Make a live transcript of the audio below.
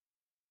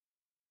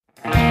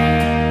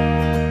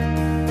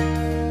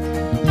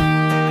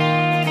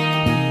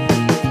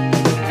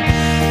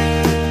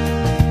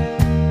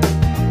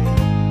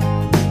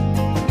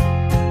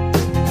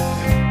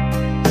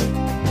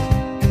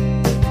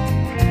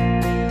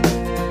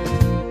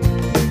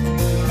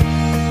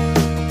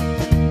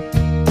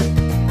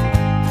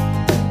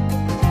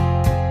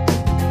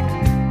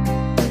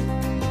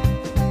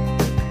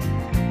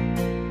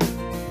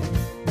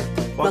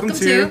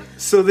to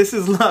So This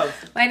Is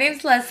Love. My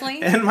name's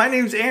Leslie. And my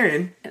name's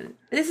Aaron.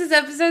 This is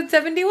episode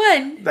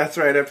 71. That's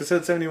right,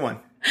 episode 71.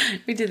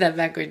 We did that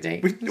backwards, eh?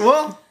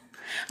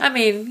 I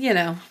mean, you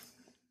know.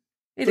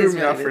 It threw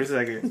me off for a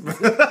second.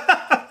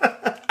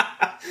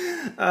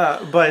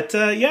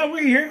 Yeah,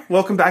 we're here.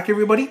 Welcome back,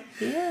 everybody.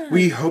 Yeah.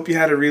 We hope you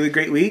had a really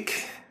great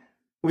week.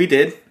 We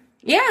did.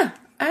 Yeah,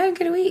 I had a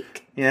good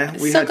week. Yeah.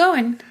 We still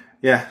going.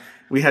 Yeah.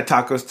 We had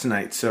tacos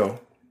tonight, so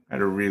I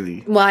had a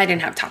really... Well, I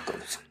didn't have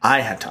tacos.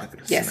 I had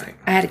tacos tonight.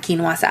 I had a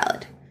quinoa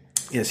salad.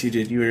 Yes, you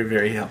did. You were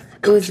very healthy.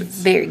 It was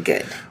very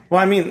good. Well,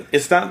 I mean,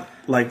 it's not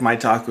like my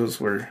tacos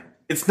were...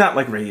 It's not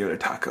like regular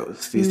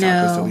tacos. These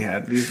tacos that we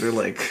had. These were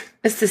like...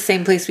 It's the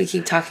same place we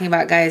keep talking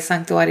about, guys.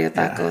 Sanctuario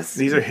Tacos. Yeah,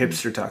 these are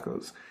hipster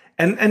tacos.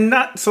 And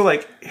not so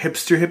like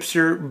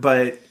hipster,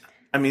 but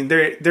I mean,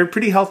 they're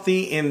pretty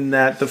healthy in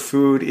that the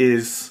food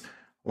is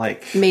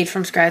like... Made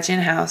from scratch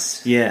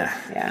in-house. Yeah.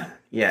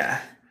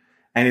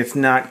 And it's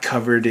not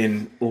covered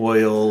in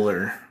oil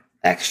or...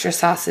 Extra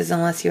sauces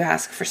unless you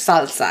ask for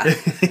salsa.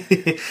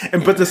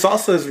 But the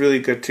salsa is really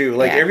good too.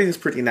 Like everything's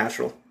pretty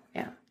natural.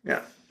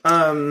 Yeah.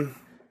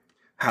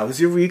 How was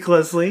your week,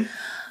 Leslie?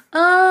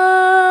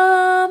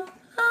 My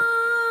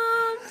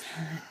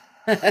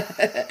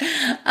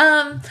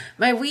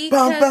week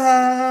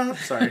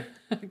Sorry.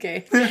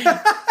 Okay.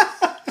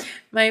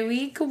 My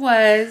week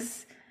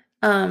was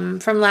from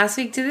last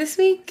week to this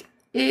week.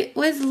 It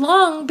was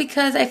long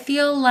because I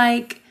feel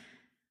like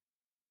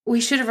we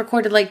should have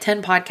recorded like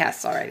 10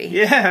 podcasts already.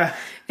 Yeah.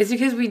 It's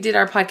because we did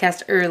our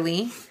podcast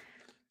early.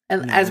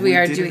 And we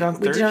did it on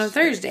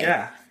Thursday.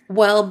 Yeah.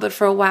 Well, but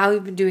for a while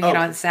we've been doing it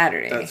on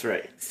Saturday. That's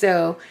right.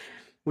 So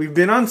we've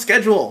been on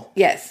schedule.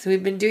 Yes,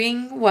 we've been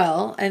doing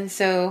well. And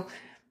so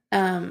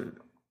I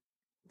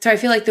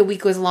feel like the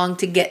week was long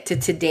to get to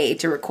today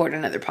to record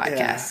another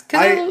podcast.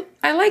 Because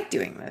I like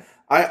doing this.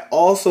 I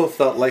also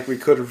felt like we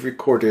could have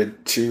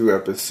recorded 2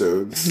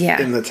 episodes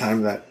in the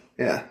time that,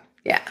 Yeah.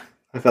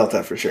 I felt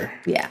that for sure.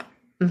 Yeah.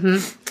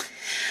 Mm-hmm.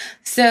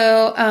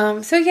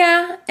 So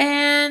yeah,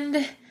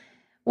 and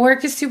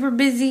work is super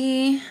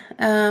busy.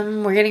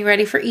 We're getting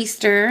ready for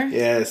Easter.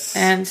 Yes.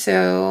 And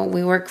so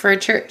we work for a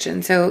church,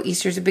 and so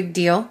Easter's a big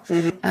deal.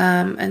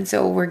 Mm-hmm. And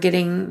so we're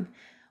getting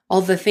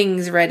all the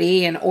things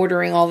ready and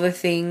ordering all the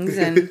things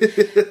and,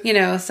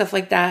 stuff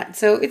like that.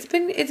 So it's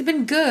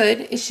been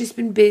good. It's just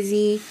been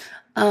busy.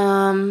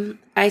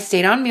 I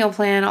stayed on meal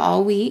plan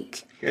all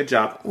week. Good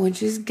job.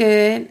 Which is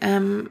good. I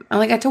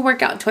only got to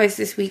work out twice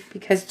this week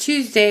because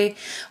Tuesday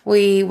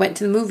we went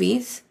to the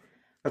movies.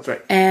 That's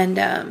right.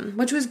 And,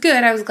 which was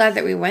good. I was glad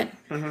that we went.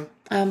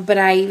 Mm-hmm. But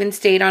I even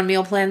stayed on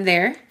meal plan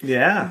there.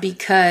 Yeah.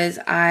 Because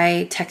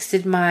I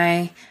texted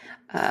my,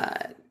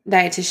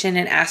 dietitian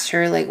and asked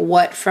her, like,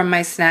 what from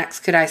my snacks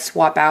could I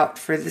swap out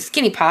for the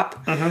Skinny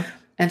Pop? Mm-hmm.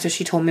 And so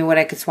she told me what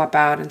I could swap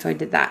out. And so I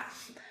did that.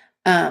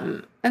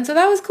 And so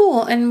that was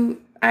cool. And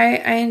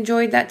I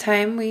enjoyed that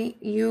time.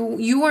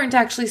 You weren't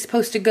actually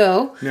supposed to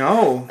go.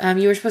 No.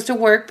 You were supposed to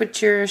work, but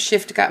your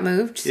shift got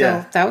moved.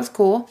 So that was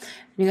cool.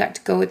 You got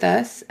to go with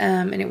us.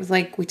 And it was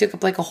like, we took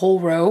up like a whole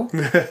row.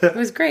 It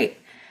was great.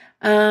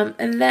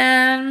 And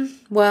then,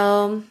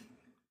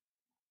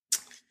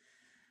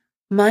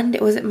 Monday,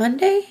 was it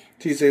Monday?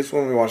 Tuesday's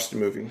when we watched the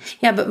movie.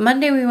 Yeah, but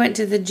Monday we went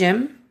to the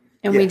gym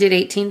and we did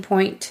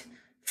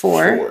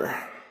 18.4,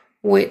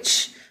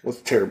 which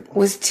was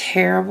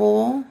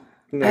terrible.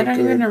 I don't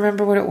even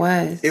remember what it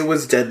was. It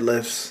was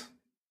deadlifts.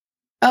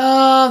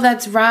 Oh,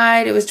 that's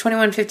right. It was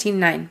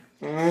 21:15.9.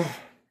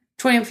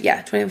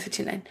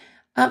 21:15.9.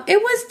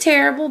 It was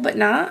terrible, but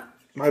not.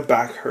 My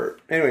back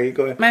hurt. Anyway,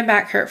 go ahead. My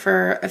back hurt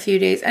for a few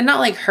days, and not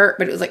like hurt,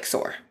 but it was like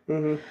sore.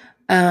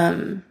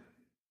 Mm-hmm.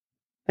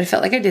 But I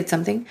felt like I did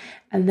something,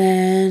 and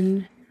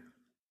then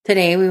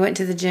today we went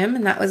to the gym,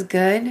 and that was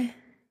good.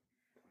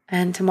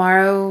 And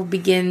tomorrow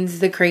begins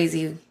the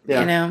crazy,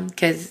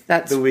 because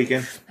that's the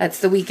weekend. That's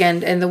the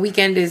weekend, and the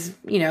weekend is,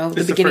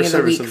 the beginning of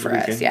the week for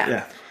us.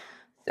 Yeah.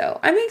 So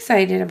I'm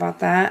excited about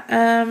that.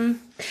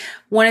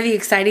 One of the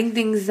exciting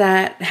things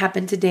that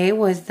happened today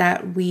was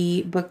that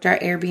we booked our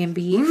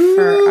Airbnb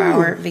for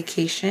our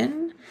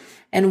vacation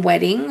and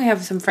wedding. We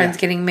have some friends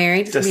getting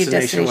married. It's going to be a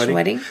destination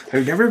wedding.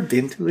 I've never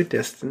been to a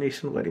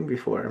destination wedding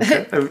before.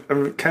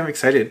 I'm kind of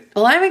excited.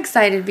 Well, I'm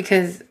excited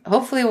because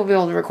hopefully we'll be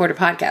able to record a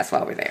podcast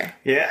while we're there.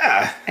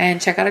 Yeah.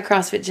 And check out a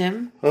CrossFit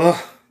gym.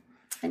 Oh.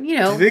 And,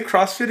 do they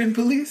CrossFit in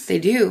Belize? They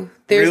do.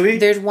 Really?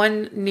 There's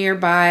one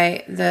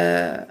nearby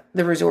the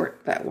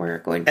resort that we're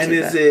going to. And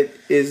is it?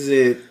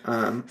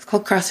 It's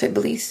called CrossFit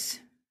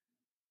Belize.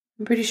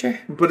 I'm pretty sure.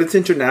 But it's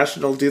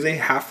international. Do they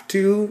have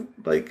to,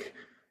 like...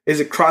 Is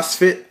it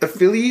CrossFit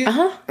affiliate?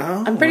 Uh-huh.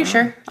 Oh, I'm pretty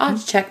sure. I'll have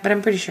to check, but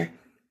I'm pretty sure.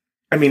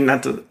 I mean,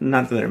 not that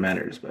it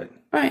matters, but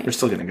we're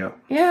still going to go.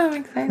 Yeah, I'm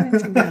excited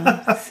to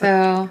go.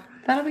 So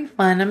that'll be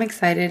fun. I'm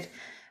excited.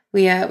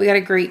 We got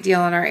a great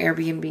deal on our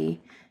Airbnb.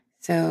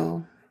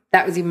 So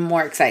that was even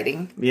more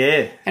exciting.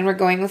 Yeah. And we're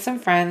going with some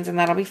friends, and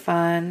that'll be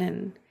fun.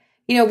 And,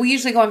 we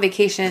usually go on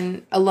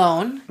vacation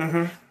alone.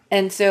 Mm-hmm.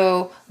 And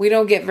so we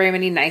don't get very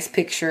many nice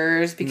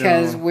pictures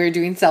because we're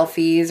doing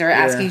selfies or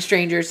asking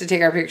strangers to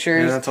take our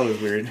pictures. Yeah, that's always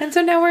weird. And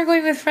so now we're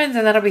going with friends,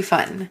 and that'll be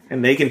fun.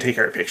 And they can take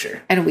our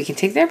picture. And we can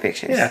take their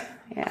pictures. Yeah.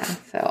 Yeah.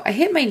 So I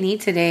hit my knee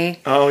today.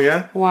 Oh,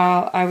 yeah?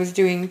 While I was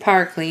doing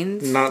power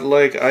cleans. Not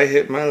like I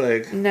hit my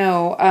leg.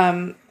 No.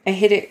 I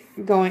hit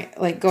it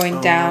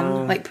going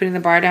down, like putting the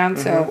bar down.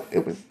 So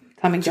it was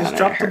coming down. Just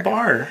drop the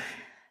bar.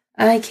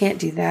 I can't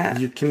do that.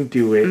 You can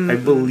do it. I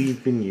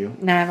believe in you.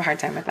 No, I have a hard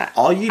time with that.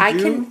 All you do... I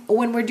can,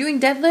 when we're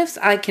doing deadlifts,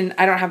 I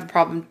don't have a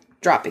problem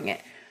dropping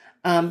it.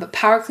 But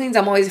power cleans,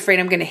 I'm always afraid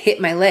I'm going to hit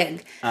my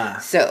leg.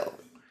 So,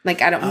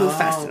 like, I don't move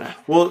fast enough.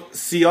 Well,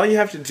 see, all you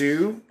have to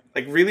do,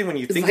 like, really, when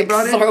you think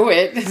about it... throw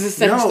it. Is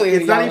essentially no,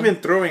 it's not even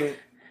throwing.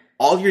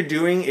 All you're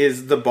doing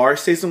is the bar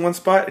stays in one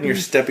spot, and you're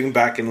stepping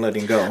back and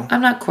letting go.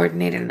 I'm not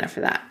coordinated enough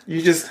for that.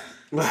 You just...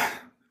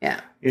 Yeah.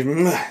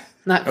 You're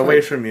not away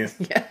from you.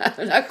 Yeah,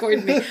 I'm not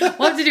coordinated.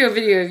 We'll have to do a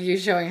video of you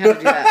showing how to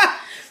do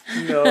that.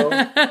 No.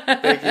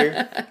 Thank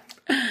you.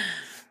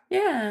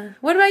 Yeah.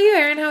 What about you,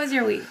 Aaron? How was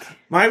your week?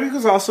 My week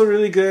was also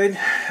really good.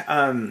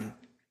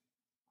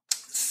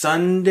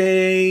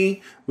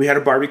 Sunday, we had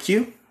a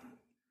barbecue,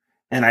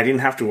 and I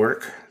didn't have to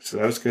work, so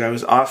that was good. I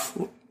was off.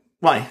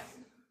 Why?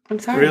 I'm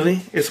sorry.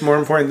 Really? It's more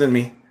important than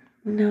me.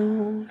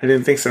 No. I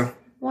didn't think so.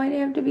 Why do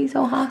you have to be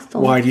so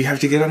hostile? Why do you have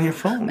to get on your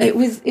phone? It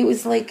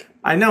was like...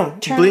 I know.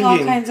 Turning all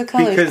kinds of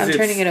colors. Because I'm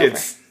turning it over.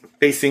 It's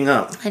facing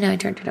up. I know, I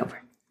turned it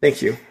over.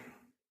 Thank you.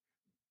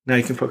 Now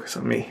you can focus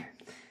on me.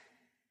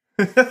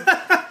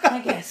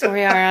 I guess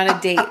we are on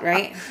a date,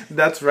 right?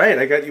 That's right.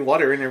 I got you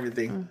water and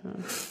everything.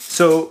 Mm-hmm.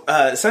 So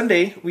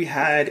Sunday we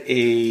had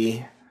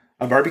a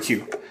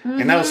barbecue,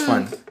 and that was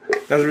fun.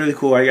 That was really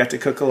cool. I got to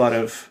cook a lot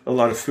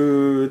of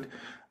food.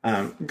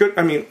 Good.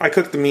 I mean, I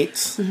cooked the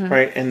meats,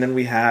 right, and then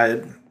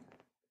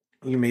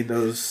you made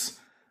those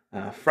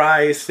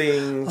fries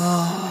things.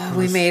 Oh,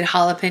 we made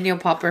jalapeno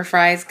popper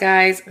fries,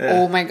 guys.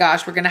 Oh my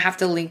gosh, we're gonna have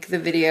to link the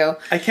video.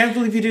 I can't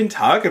believe you didn't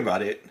talk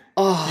about it.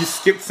 Oh, you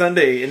skipped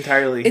Sunday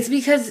entirely. It's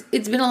because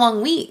it's been a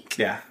long week.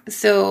 Yeah.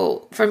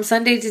 So from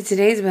Sunday to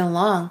today's been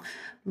long,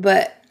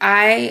 but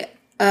I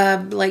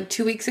like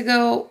 2 weeks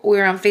ago we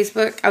were on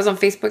Facebook. I was on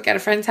Facebook at a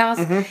friend's house,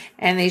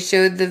 and they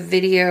showed the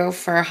video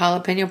for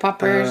jalapeno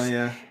poppers.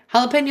 Yeah.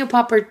 Jalapeno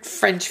popper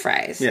French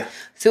fries. Yeah.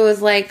 So it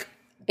was like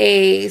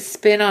a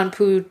spin on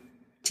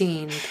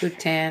poutine,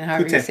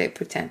 however you say it,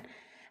 poutine.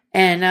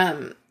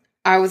 And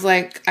I was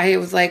like, I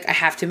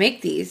have to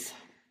make these.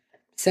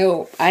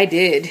 So I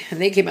did, and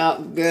they came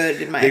out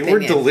good in my opinion. They were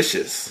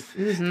delicious.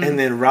 And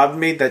then Rob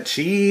made that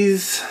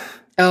cheese.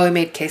 Oh, he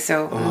made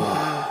queso.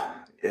 Oh,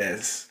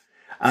 yes.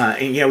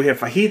 And yeah, we had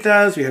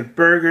fajitas, we had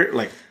burger.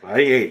 Like, I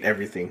ate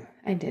everything.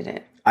 I did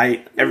it.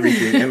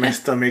 Everything, and my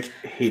stomach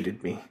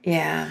hated me.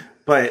 Yeah.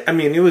 But I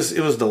mean, it was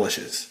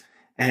delicious.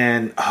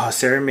 And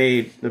Sarah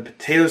made the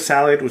potato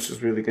salad, which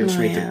was really good. She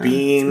made the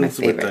beans. It's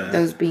my favorite.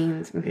 Those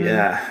beans.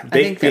 Yeah. I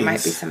think there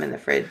might be some in the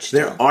fridge.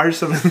 There are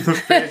some in the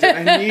fridge,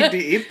 and I need to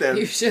eat them.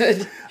 You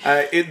should.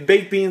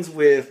 Baked beans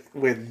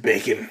with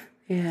bacon.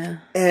 Yeah.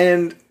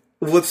 And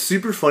what's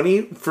super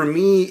funny for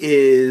me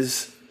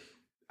is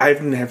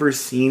I've never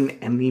seen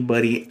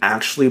anybody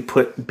actually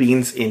put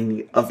beans in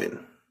the oven.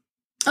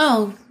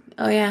 Oh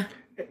yeah.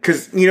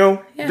 Because,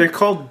 they're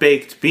called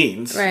baked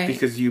beans. Right.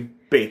 Because you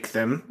bake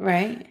them.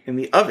 Right. In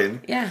the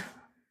oven. Yeah.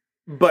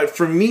 But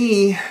for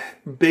me,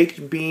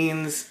 baked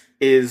beans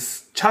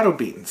is charo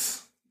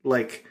beans.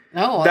 Like,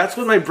 that's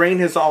what my brain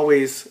has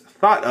always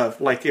thought of.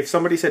 Like, if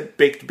somebody said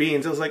baked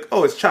beans, I was like,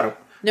 oh, it's charo.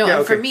 No,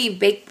 yeah, for me,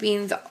 baked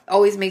beans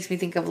always makes me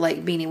think of,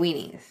 like, beanie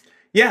weenies.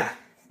 Yeah.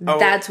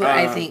 That's what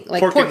I think.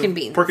 Like, pork and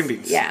beans. Pork and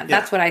beans. Yeah,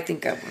 that's what I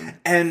think of.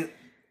 And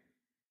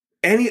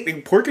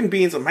pork and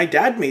beans, my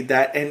dad made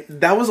that, and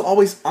that was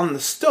always on the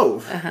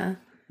stove.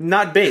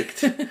 Not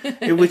baked.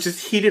 It was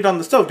just heated on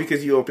the stove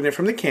because you open it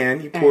from the can,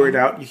 you pour it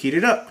out, you heat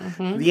it up.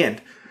 The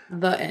end.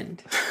 The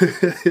end.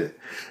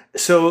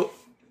 So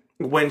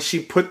when she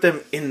put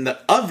them in the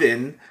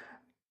oven,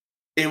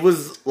 it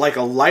was like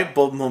a light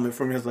bulb moment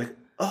for me. I was like,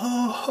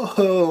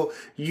 oh,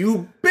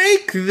 you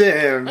bake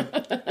them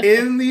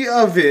in the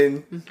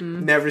oven.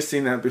 Never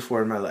seen that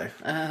before in my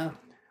life.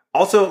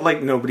 Also,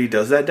 like, nobody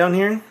does that down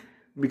here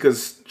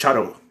because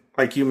charo.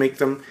 Like, you make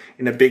them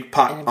in a big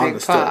pot on the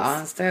stove.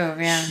 On the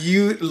stove, yeah.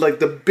 Like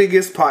the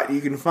biggest pot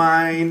you can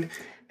find.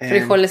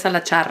 Frijoles a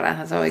la charra,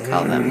 that's what we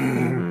call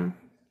them.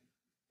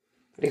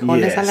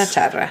 Frijoles a la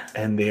charra.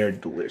 And they are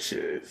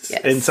delicious.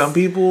 Yes. And some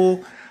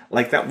people,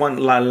 like that one,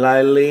 La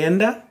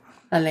Leyenda.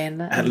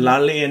 At La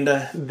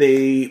Leyenda,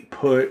 they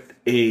put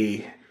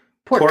a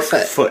pork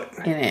foot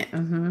in it.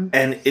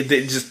 And it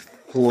just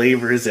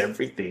flavors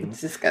everything.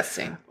 It's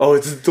disgusting. Oh,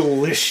 it's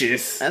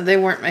delicious. They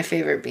weren't my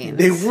favorite beans.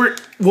 They weren't,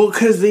 well,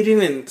 because they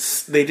didn't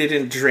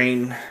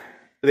strain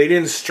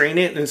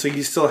it, and so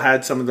you still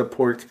had some of the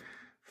pork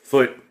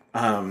foot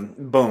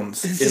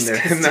bones in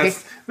there, and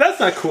that's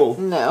not cool.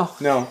 No,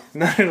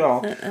 not at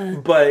all.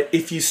 But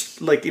if you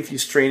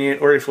strain it,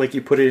 or if like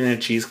you put it in a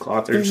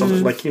cheesecloth or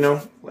something, like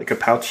like a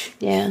pouch.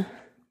 Yeah.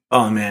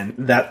 Oh man,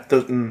 that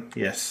doesn't.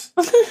 Yes.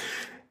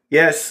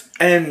 Yes,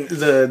 and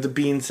the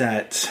beans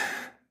at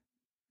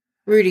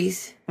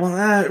Rudy's.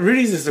 well,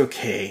 Rudy's is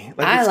okay.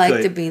 I it's like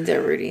good. the beans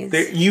at Rudy's.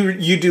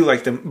 You do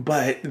like them,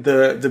 but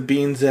the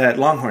beans at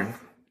Longhorn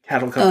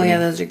Cattle Oh Company. yeah,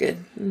 those are good.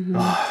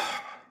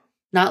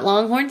 Not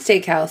Longhorn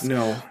Steakhouse.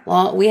 No,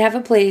 we have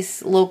a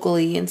place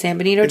locally in San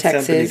Benito,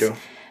 Texas. San Benito.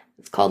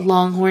 It's called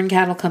Longhorn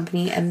Cattle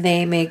Company, and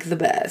they make the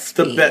best.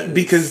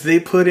 Because they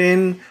put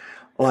in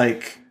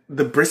like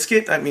the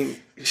brisket. I mean,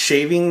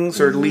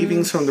 shavings or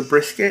leavings from the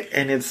brisket,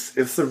 and it's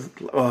the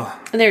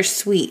and they're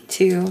sweet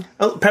too.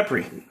 oh,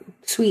 peppery,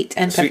 Sweet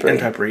and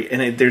peppery,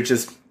 and they're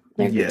just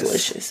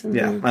delicious.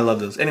 Yeah, I love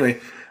those. Anyway,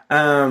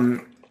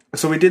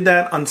 so we did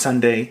that on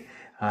Sunday.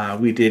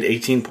 We did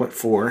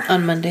 18.4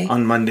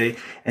 on Monday,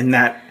 and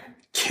that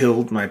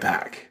killed my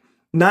back.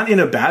 Not in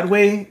a bad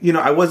way.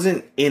 I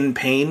wasn't in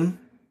pain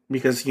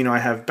because I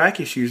have back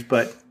issues,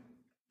 but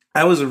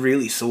I was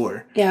really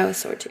sore. Yeah, I was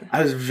sore too.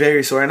 I was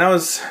very sore, and I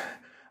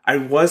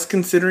was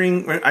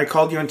considering. I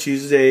called you on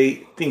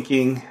Tuesday,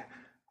 thinking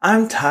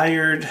I'm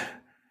tired.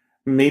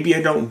 Maybe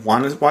I don't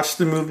want to watch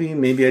the movie.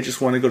 Maybe I just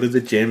want to go to the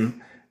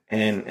gym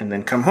and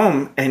then come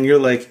home. And you're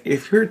like,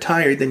 if you're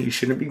tired, then you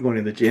shouldn't be going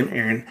to the gym,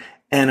 Aaron.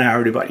 And I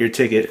already bought your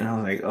ticket. And I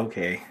was like,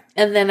 okay.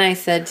 And then I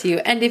said to you,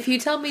 and if you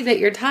tell me that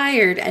you're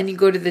tired and you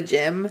go to the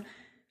gym,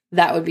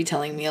 that would be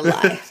telling me a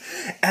lie.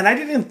 And I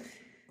didn't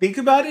think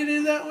about it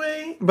in that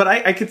way. But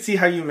I could see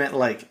how you meant,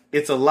 like,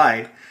 it's a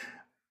lie.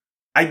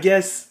 I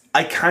guess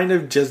I kind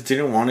of just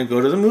didn't want to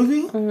go to the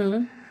movie.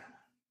 Mm-hmm.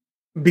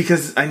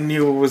 Because I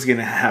knew what was going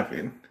to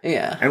happen.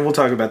 Yeah. And we'll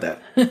talk about that.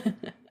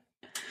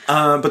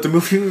 But the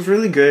movie was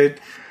really good.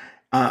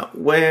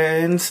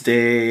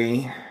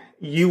 Wednesday,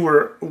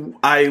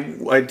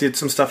 I did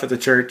some stuff at the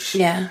church.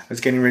 Yeah. I was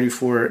getting ready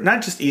for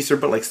not just Easter,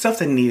 but like stuff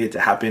that needed to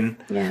happen.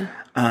 Yeah.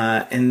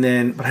 But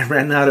I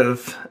ran out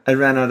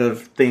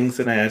of things,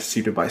 and I asked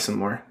you to buy some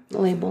more. The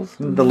labels.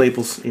 Mm-hmm. The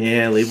labels.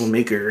 Yeah, label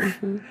maker.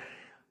 Mm-hmm.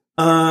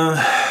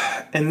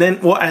 And then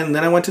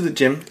I went to the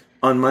gym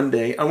on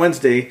Wednesday,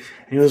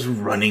 and it was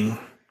running.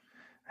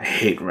 I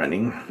hate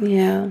running.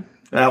 Yeah.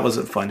 That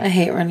wasn't fun. I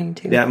hate running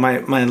too. Yeah,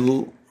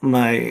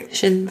 my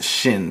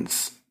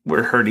shins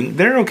were hurting.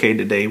 They're okay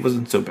today. It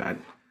wasn't so bad.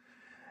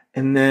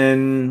 And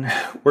then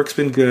work's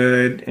been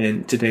good,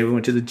 and today we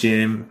went to the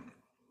gym.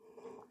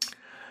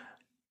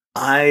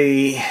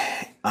 I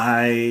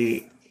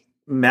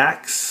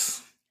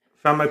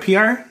found my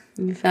PR.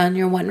 You found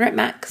your 1 rep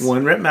max.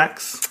 1 rep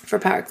max. For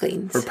power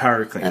cleans.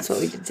 That's what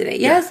we did today.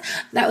 Yes,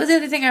 that was the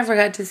other thing I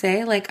forgot to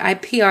say. Like, I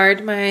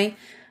PR'd my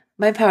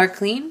power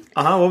clean.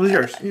 What was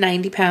yours?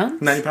 90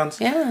 pounds. 90 pounds?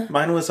 Yeah.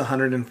 Mine was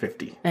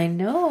 150. I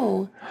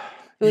know.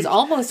 It was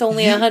almost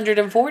only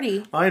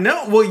 140. I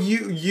know. Well,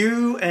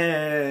 you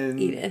and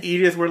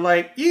Edith were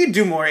like, you can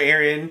do more,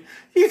 Aaron.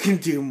 You can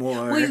do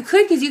more. Well, you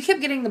could, because you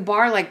kept getting the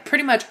bar like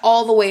pretty much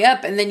all the way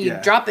up, and then you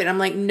drop it. I'm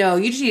like, no,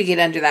 you just need to get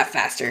under that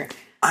faster.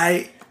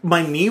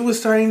 My knee was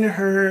starting to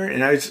hurt,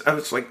 and I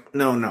was like,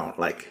 no,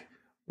 like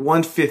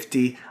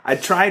 150. I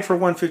tried for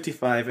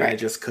 155, and I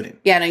just couldn't.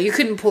 Yeah, no, you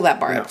couldn't pull that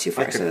bar up too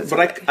far.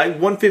 But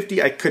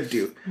 150 I could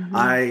do. Mm-hmm.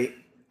 I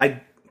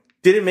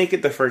didn't make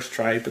it the first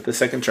try, but the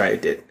second try I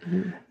did.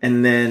 Mm-hmm.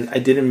 And then I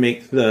didn't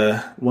make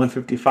the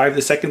 155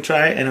 the second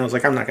try, and I was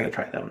like, I'm not going to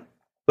try that one.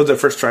 It was the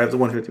first try of the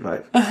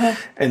 155. Uh-huh.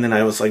 And then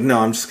I was like, no,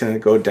 I'm just going to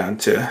go down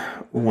to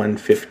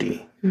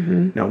 150.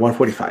 Mm-hmm. No,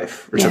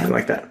 145 or something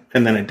like that.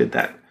 And then I did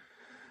that.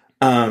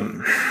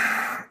 And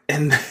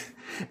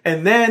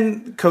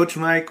then Coach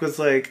Mike was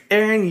like,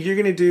 Aaron, you're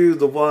going to do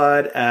the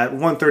WOD at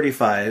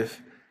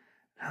 135.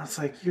 And I was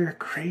like, you're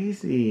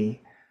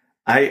crazy.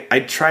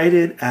 I tried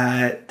it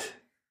at,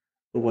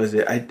 what was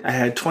it? I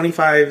had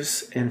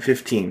 25s and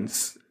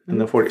 15s in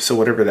the 40. So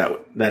whatever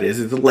that is,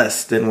 it's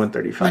less than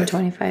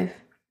 135.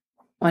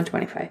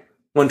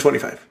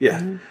 125. Yeah.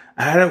 Mm-hmm.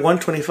 I had it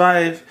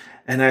 125,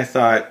 and I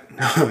thought,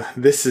 no,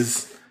 this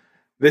is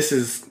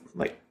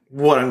like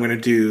what I'm going to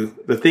do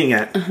the thing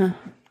at. Uh-huh.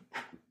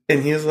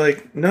 And he was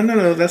like,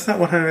 no, that's not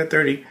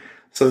 130.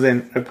 So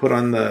then I put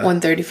on the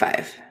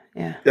 135.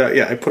 Yeah.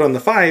 Yeah, I put on the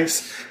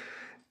 5s,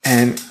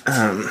 and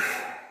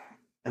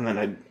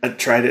then I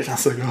tried it, and I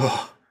was like,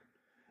 oh.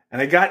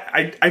 And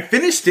I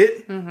finished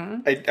it.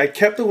 Mm-hmm. I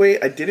kept the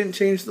weight. I didn't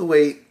change the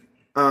weight.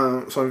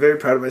 So I'm very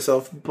proud of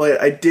myself. But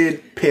I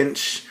did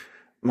pinch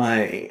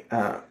my,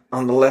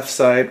 on the left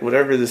side,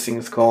 whatever this thing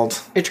is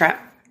called. Your trap.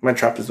 My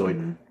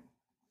trapezoid.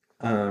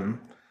 Mm-hmm.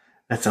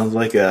 That sounds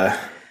like a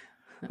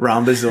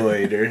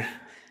rhombozoid or...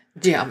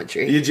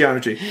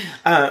 Geometry.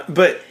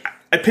 But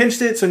I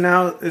pinched it, so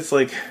now it's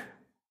like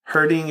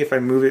hurting if I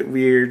move it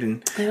weird.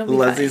 And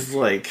Leslie's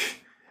like...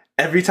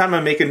 Every time I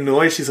make a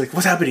noise, she's like,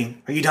 what's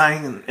happening? Are you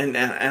dying? And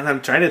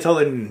I'm trying to tell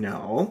her,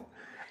 no.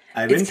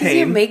 I'm in pain.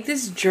 You make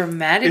this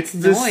dramatic noise.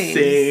 It's the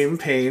same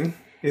pain.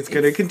 It's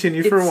going to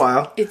continue for a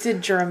while. It's a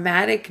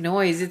dramatic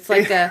noise. It's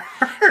like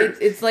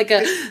it's like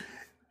a...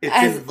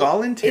 It's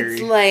involuntary.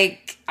 It's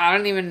like, I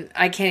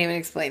can't even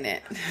explain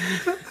it.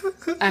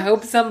 I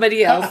hope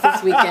somebody else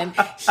this weekend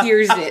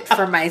hears it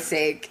for my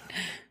sake.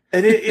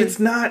 And it's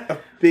not a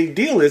big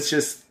deal. It's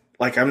just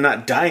like I'm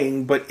not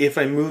dying, but if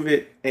I move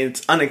it,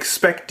 it's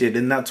unexpected,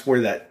 and that's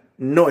where that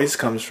noise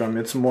comes from.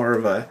 It's more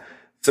of a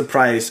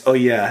surprise. Oh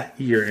yeah,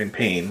 you're in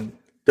pain.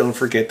 Don't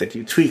forget that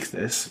you tweaked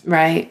this.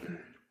 Right.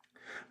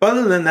 But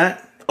other than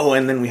that,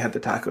 and then we had the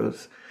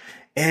tacos.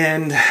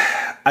 And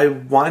I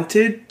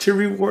wanted to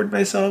reward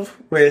myself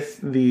with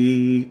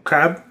the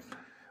crab,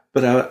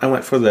 but I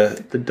went for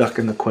the duck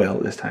and the quail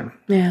this time.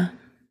 Yeah.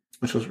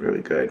 Which was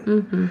really good.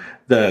 Mm-hmm.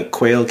 The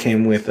quail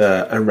came with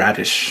a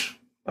radish,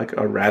 like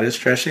a radish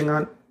dressing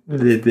on. I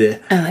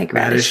like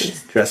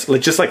radish dress,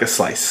 like just like a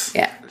slice.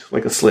 Yeah. Just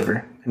like a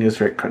sliver. And it was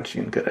very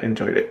crunchy and good. I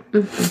enjoyed it.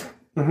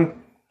 Mm-hmm. Mm-hmm.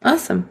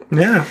 Awesome.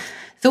 Yeah.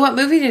 So what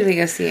movie did we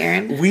go see,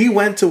 Aaron? We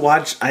went to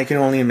watch I Can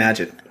Only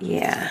Imagine.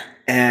 Yeah.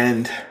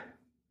 And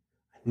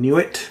I knew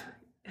it.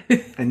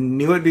 I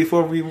knew it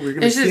before we were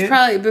going to see it.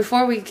 Probably,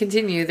 before we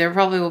continue, there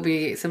probably will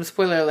be some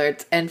spoiler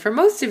alerts. And for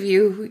most of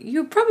you,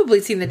 you've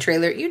probably seen the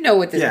trailer. You know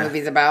what this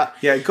movie's about.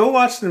 Yeah, go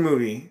watch the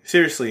movie.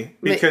 Seriously.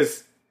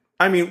 Because,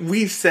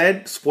 we've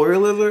said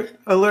spoiler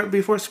alert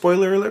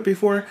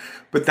before,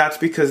 but that's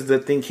because the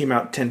thing came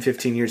out 10,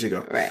 15 years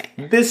ago. Right.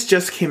 This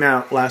just came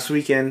out last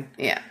weekend.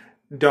 Yeah.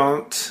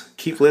 Don't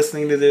keep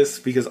listening to this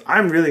because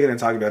I'm really going to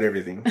talk about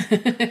everything.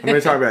 I'm going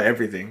to talk about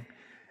everything.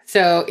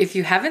 So if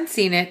you haven't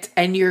seen it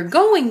and you're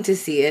going to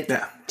see it,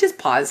 just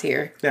pause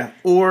here. Yeah.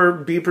 Or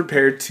be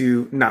prepared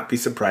to not be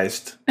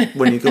surprised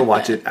when you go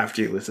watch it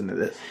after you listen to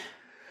this.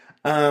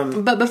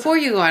 But before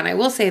you go on, I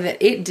will say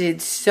that it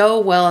did so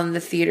well in the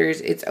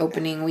theaters its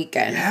opening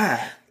weekend.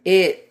 Yeah.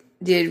 It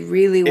did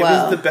really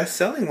well. It was the best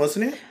selling,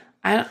 wasn't it?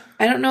 I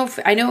don't know if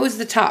I know it was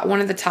the top, one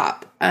of the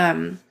top.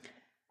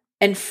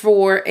 And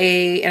for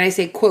and I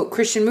say quote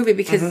Christian movie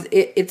because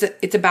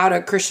it's about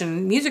a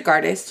Christian music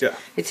artist. Yeah.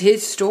 It's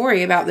his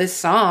story about this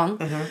song.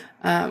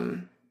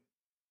 Mm-hmm.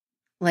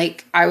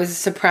 I was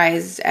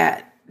surprised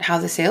at how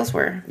the sales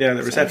were. Yeah,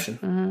 the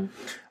reception.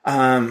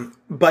 Mm-hmm.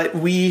 But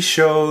we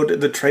showed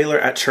the trailer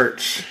at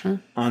church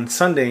on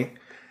Sunday,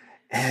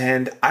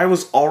 and I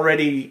was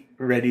already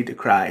ready to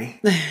cry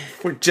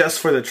for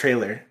the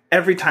trailer.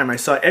 Every time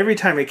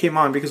it came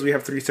on, because we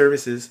have 3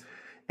 services,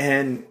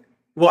 and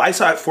I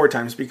saw it 4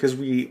 times because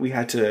we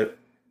had to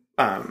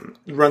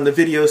run the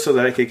video so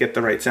that I could get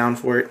the right sound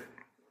for it.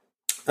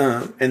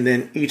 And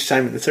then each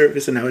time in the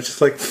service, and I was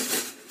just like,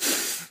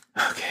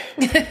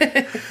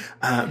 okay.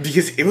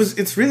 Because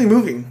it's really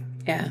moving.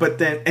 Yeah. But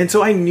then, and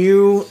so I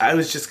knew I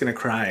was just going to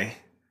cry.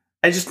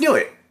 I just knew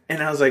it.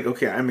 And I was like,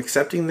 okay, I'm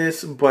accepting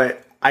this,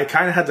 but I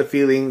kind of had the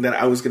feeling that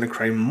I was going to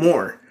cry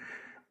more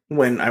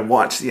when I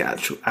watched the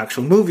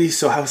actual movie.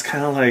 So I was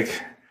kind of like,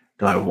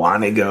 do I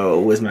want to go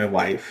with my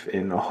wife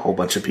and a whole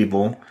bunch of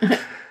people?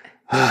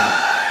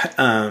 But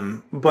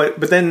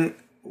then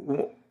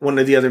one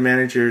of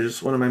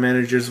my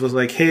managers was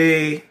like,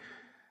 hey,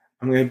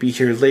 I'm going to be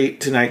here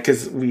late tonight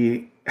because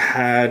we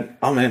had,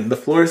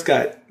 the floors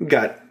got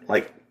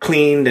like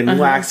cleaned and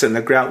waxed and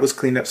the grout was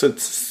cleaned up. So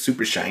it's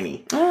super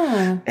shiny.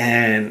 Oh.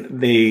 And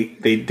they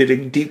did a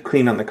deep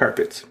clean on the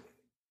carpets,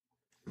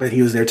 but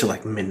he was there till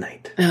like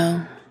midnight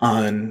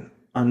on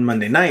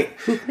Monday night.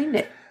 Who cleaned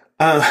it?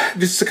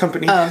 Just a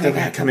company that we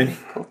had come in,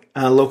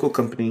 a local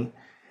company,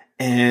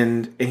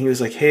 and he was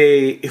like,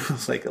 "Hey," it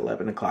was like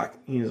 11 o'clock.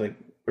 He was like,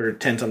 or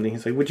 10 something.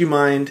 He's like, "Would you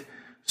mind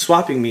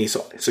swapping me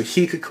so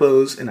he could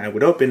close and I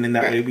would open, and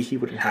that way he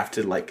wouldn't have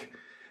to like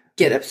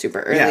get up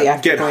super early,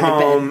 get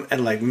home at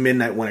like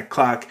midnight, 1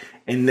 o'clock,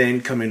 and then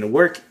come into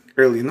work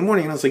early in the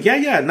morning." And I was like,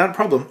 "Yeah, not a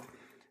problem."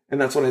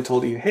 And that's when I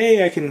told you,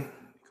 "Hey, I can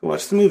go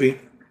watch the movie."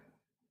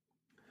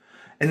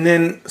 And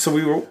then so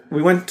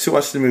we went to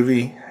watch the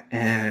movie,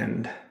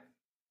 and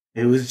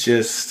it was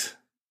just,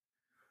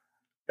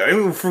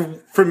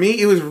 for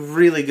me, it was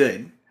really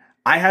good.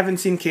 I haven't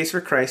seen Case for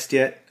Christ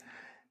yet,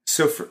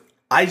 so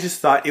I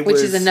just thought it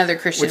was... Which is another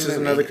Christian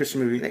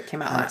movie. That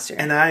came out last year.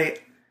 And I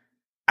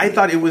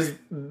thought it was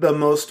the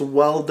most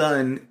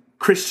well-done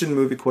Christian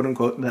movie,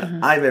 quote-unquote, that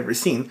I've ever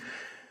seen.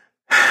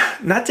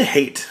 Not to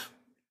hate.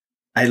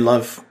 I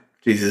love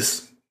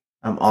Jesus.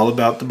 I'm all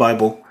about the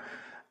Bible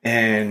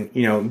and,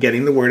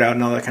 getting the word out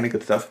and all that kind of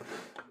good stuff.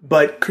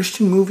 But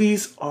Christian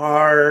movies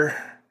are...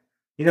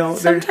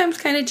 sometimes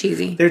kind of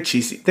cheesy. They're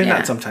cheesy. They're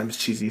not sometimes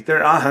cheesy. They're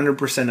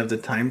 100% of the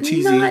time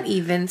cheesy. Not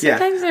even.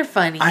 Sometimes they're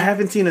funny. I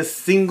haven't seen a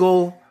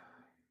single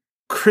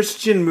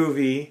Christian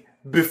movie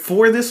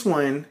before this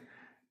one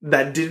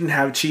that didn't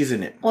have cheese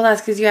in it. Well,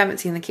 that's because you haven't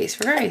seen The Case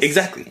for Christ.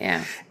 Exactly.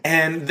 Yeah.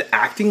 And the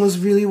acting was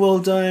really well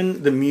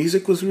done. The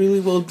music was really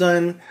well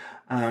done.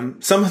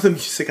 Some of the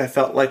music I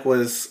felt like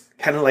was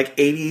kind of like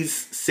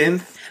 80s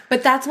synth.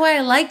 But that's why I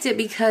liked it,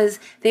 because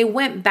they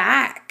went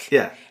back.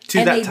 Yeah.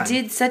 And they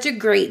did such a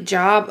great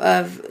job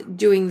of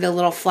doing the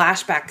little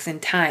flashbacks in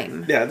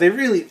time. Yeah,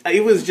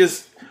 it was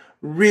just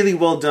really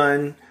well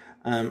done.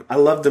 I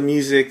loved the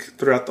music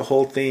throughout the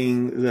whole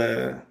thing.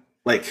 The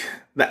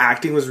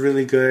acting was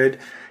really good.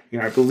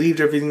 I believed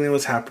everything that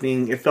was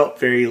happening. It felt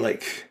very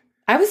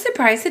I was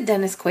surprised that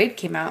Dennis Quaid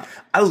came out.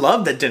 I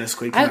love that Dennis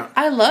Quaid came out.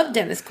 I love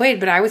Dennis Quaid,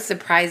 but I was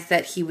surprised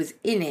that he was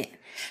in it.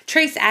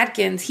 Trace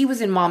Adkins, he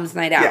was in Mom's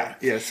Night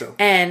Out. Yeah, so.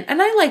 And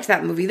I liked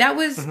that movie. That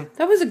was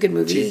a good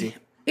movie. Cheesy.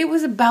 It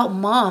was about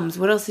moms.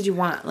 What else did you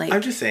want? Like,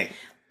 I'm just saying.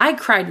 I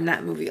cried in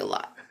that movie a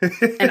lot.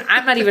 And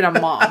I'm not even a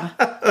mom,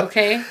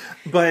 okay?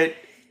 But,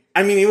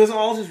 I mean, it was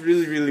all just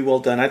really, really well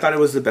done. I thought it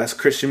was the best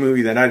Christian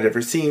movie that I'd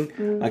ever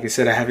seen. Like I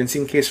said, I haven't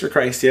seen Case for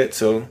Christ yet,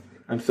 so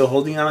I'm still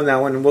holding on that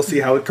one, and we'll see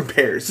how it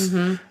compares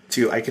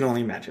to I Can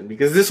Only Imagine.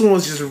 Because this one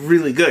was just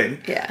really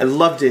good. Yeah. I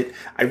loved it.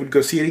 I would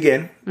go see it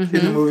again in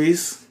the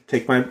movies.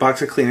 Take my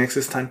box of Kleenex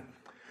this time.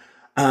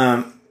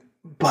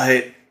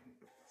 But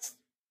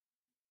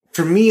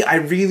for me, I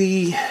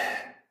really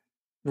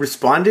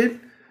responded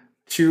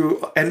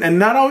to, and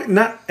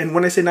and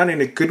when I say not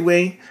in a good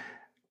way,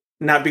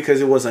 not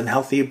because it was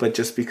unhealthy, but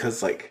just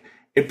because like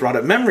it brought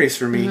up memories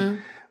for me.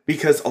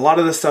 Because a lot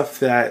of the stuff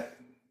that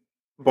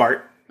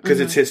Bart, because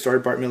it's his story,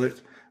 Bart Miller,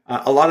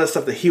 a lot of the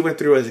stuff that he went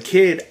through as a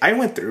kid, I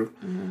went through.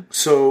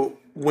 So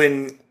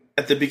when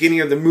at the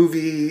beginning of the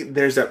movie,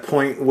 there's that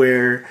point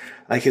where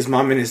like his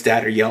mom and his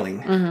dad are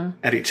yelling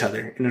at each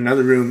other in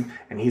another room,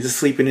 and he's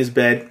asleep in his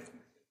bed.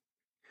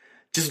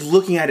 Just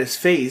looking at his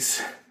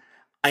face,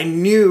 I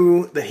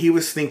knew that he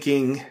was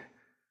thinking,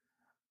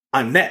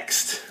 I'm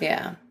next.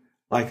 Yeah.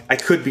 Like, I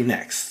could be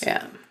next.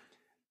 Yeah.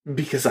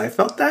 Because I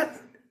felt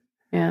that.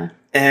 Yeah.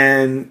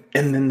 And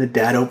then the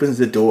dad opens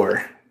the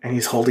door, and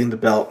he's holding the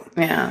belt.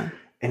 Yeah.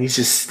 And he's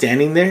just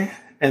standing there,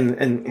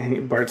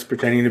 and Bart's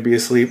pretending to be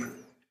asleep.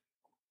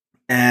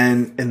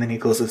 And then he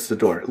closes the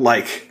door.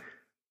 Like,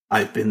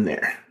 I've been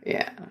there.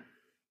 Yeah.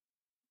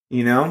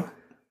 You know?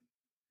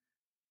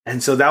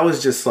 And so that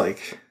was just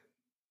like,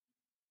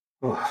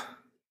 oh.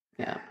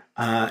 Yeah.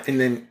 And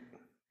then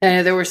I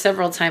know there were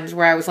several times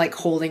where I was like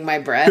holding my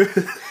breath.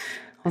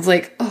 I was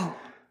like, oh,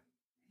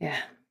 yeah.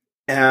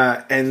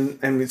 And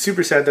it's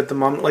super sad that the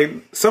mom, like,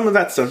 some of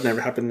that stuff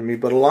never happened to me,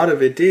 but a lot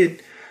of it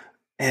did.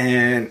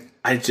 And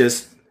I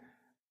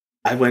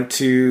went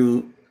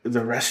to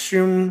the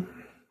restroom.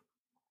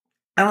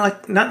 I don't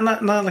like,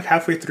 not like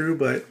halfway through,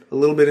 but a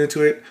little bit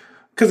into it,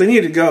 because I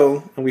needed to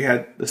go, and we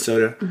had the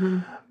soda.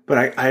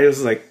 But I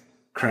was like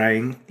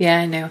crying.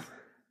 Yeah, I knew.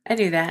 I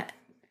knew that.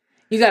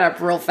 You got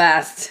up real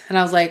fast, and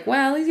I was like,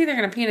 well, he's either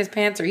going to pee in his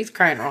pants or he's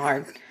crying real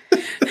hard.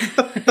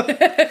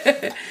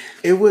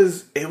 It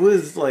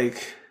was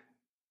like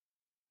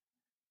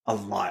a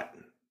lot.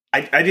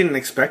 I didn't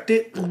expect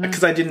it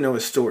because I didn't know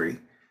his story.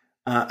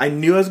 I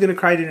knew I was going to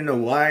cry. I didn't know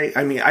why.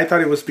 I mean, I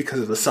thought it was because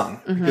of the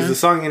song, because the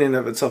song in and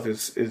of itself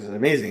is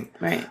amazing.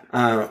 Right.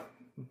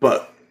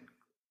 But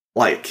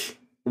like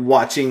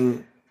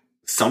watching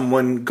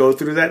someone go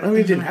through that, I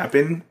mean, it didn't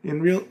happen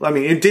in real. I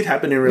mean, it did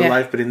happen in real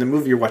life, but in the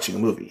movie, you're watching a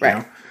movie, you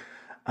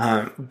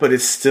know? But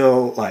it's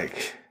still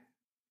like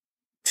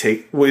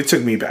it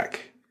took me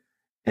back.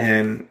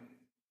 And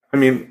I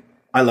mean,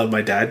 I love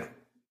my dad.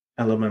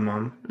 I love my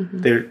mom.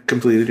 They're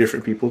completely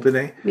different people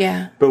today.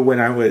 Yeah. But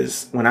when I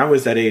was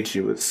that age,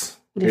 it was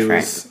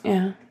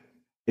different.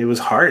 It was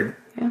hard.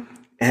 Yeah.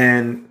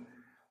 And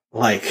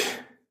like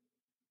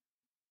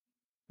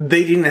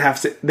they didn't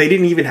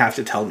even have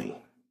to tell me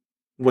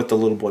what the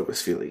little boy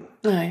was feeling.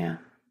 Oh yeah.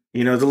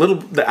 You know,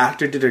 the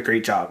actor did a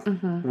great job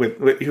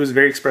with he was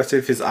very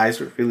expressive. His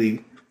eyes were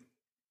really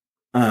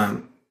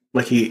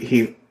like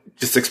he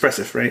just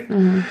expressive, right?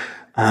 And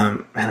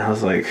I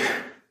was like,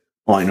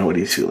 oh, I know what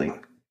he's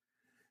feeling.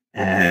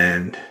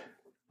 And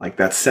like,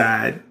 that's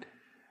sad.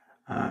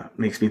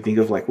 Makes me think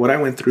of like what I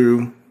went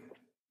through.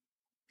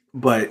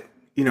 But,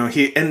 you know,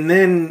 and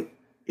then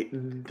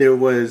there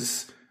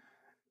was,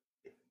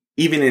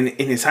 even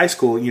in his high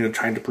school, you know,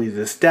 trying to please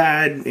his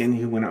dad, and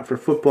he went out for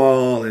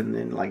football, and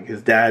then like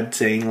his dad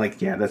saying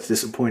like, yeah, that's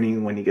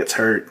disappointing when he gets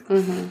hurt.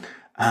 And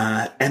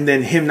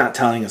then him not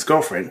telling his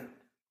girlfriend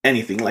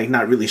anything, like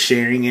not really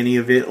sharing any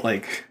of it.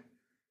 Like,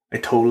 I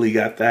totally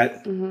got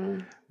that.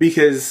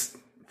 Because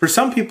for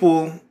some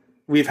people,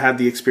 we've had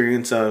the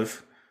experience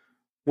of,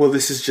 well,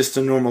 this is just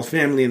a normal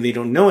family and they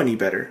don't know any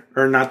better.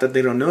 Or not that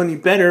they don't know any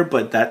better,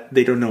 but that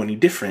they don't know any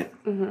different.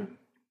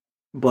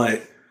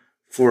 But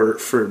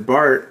for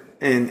Bart,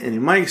 and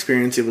in my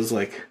experience, it was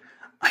like,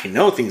 I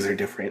know things are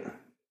different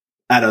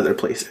at other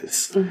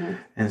places.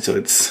 And so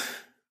it's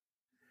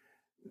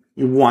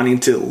wanting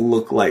to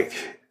look like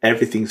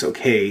everything's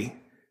okay,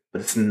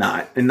 but it's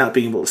not. And not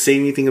being able to say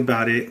anything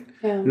about it.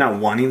 Not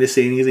wanting to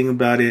say anything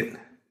about it.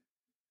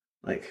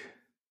 Like,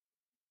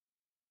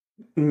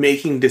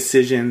 making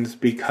decisions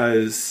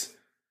because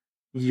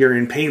you're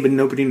in pain, but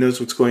nobody knows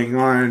what's going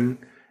on.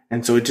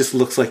 And so it just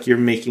looks like you're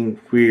making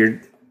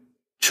weird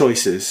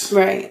choices.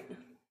 Right.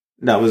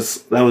 That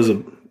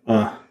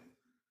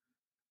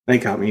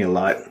got me a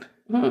lot.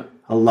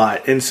 A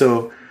lot. And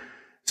so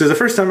the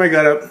first time I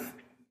got up,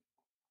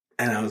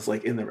 and I was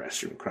like in the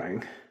restroom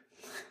crying.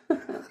 I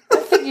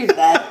figured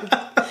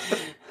that.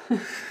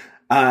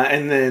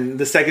 And then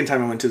the second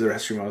time I went to the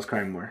restroom, I was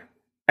crying more.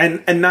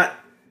 And not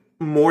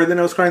more than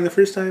I was crying the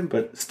first time,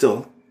 but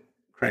still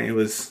crying. It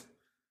was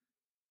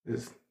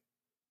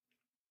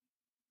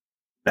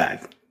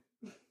bad.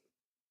 It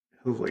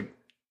was like,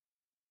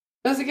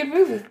 It was a good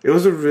movie. it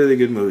was a really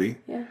good movie.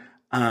 Yeah.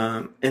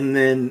 And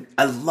then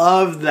I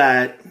love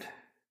that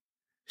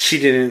she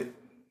didn't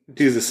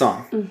do the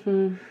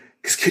song.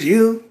 Because could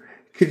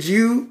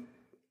you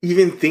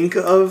even think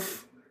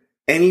of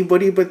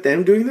anybody but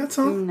them doing that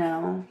song?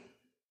 No,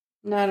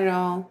 not at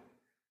all.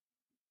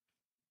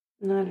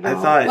 Not at I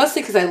all. thought,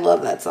 mostly because I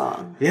love that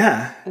song.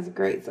 Yeah, It's a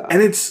great song.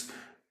 and it's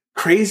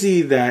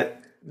crazy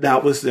that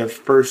was their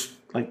first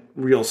like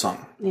real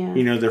song. Yeah.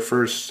 You know, their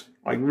first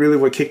like really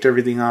what kicked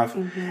everything off.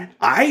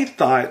 I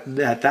thought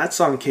that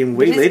song came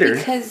way later.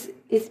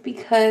 It's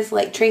because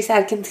like Trace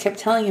Adkins kept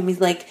telling him,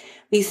 he's like,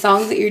 these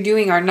songs that you're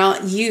doing are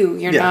not you.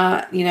 You're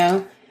not, you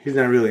know. He's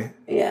not really.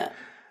 Yeah.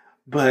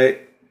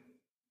 But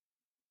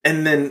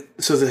and then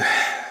was it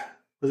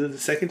the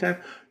second time?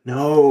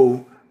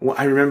 No. Well,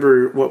 I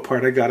remember what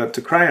part I got up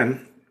to cry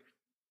on.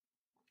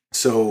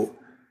 So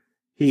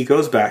he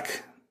goes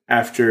back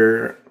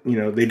after,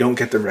 they don't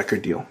get the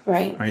record deal.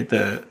 Right. Right?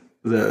 So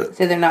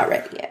they're not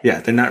ready yet.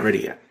 Yeah, they're not ready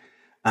yet.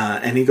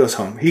 And he goes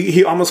home.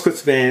 He almost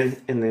quits the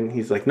band, and then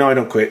he's like, no, I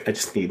don't quit. I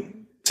just need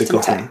to go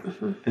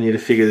home. I need to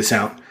figure this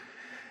out.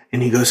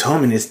 And he goes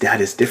home, and his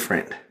dad is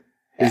different.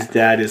 His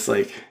dad is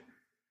like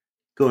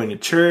going to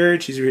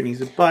church. He's reading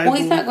his Bible. Well,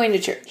 he's not going to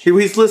church.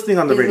 He's listening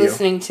on the radio. He's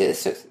listening to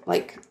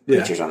like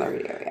preachers on the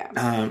radio,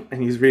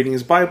 and he's reading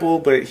his Bible,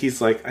 but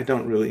he's like, I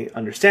don't really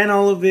understand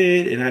all of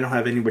it, and I don't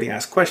have anybody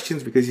ask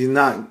questions because he's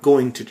not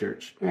going to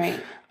church. Right.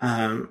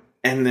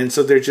 And then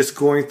so they're just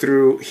going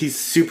through, he's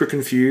super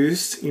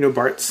confused.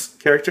 Bart's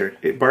character,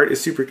 Bart is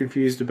super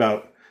confused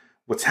about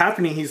what's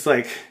happening. He's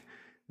like,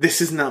 this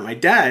is not my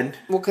dad.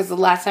 Well, because the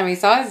last time he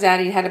saw his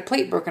dad, he had a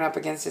plate broken up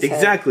against his head.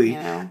 Exactly.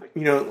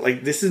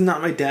 Like, this is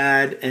not my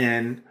dad,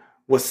 and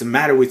what's the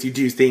matter with you?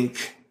 Do you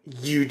think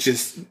you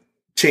just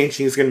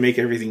changing is going to make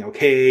everything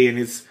okay? And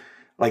it's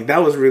like,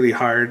 that was really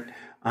hard.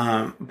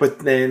 But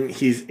then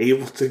he's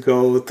able to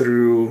go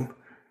through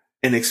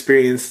and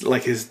experience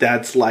like his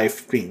dad's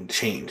life being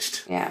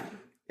changed. Yeah.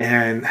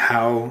 And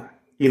how,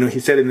 he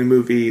said in the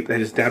movie that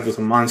his dad was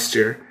a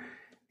monster,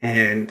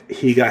 and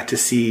he got to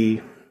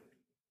see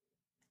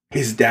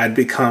his dad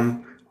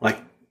become like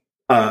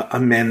a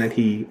man that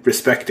he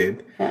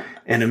respected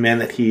and a man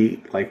that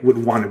he like would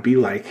want to be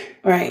like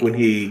when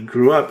he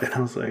grew up. And I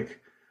was like,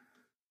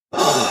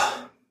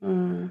 oh,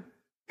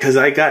 because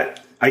I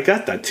got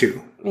that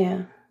too.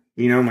 Yeah.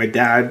 My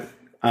dad,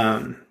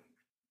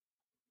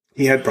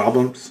 he had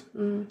problems,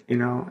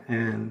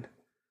 and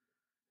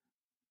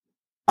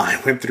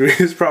I went through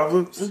his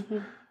problems.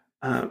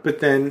 But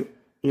then,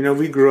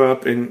 we grew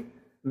up, and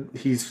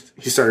he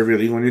started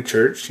really going to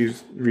church. He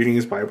was reading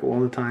his Bible all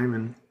the time,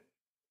 and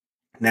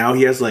now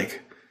he has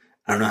like,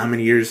 I don't know how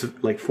many years,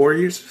 like 4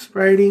 years of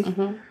sobriety.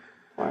 4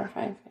 or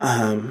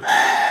 5.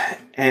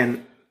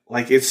 And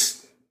like,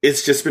 it's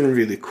just been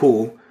really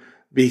cool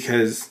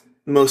because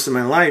most of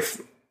my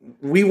life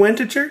we went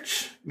to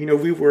church.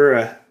 We were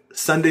a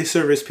Sunday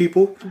service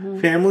people,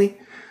 family.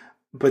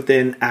 But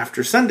then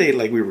after Sunday,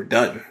 like, we were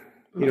done.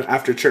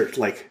 After church,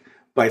 like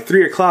by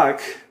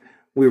 3:00,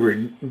 we were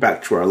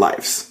back to our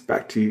lives,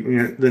 back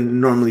to the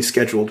normally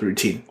scheduled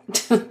routine.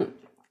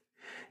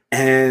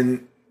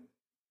 And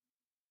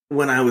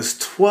when I was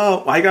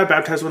 12, I got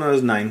baptized when I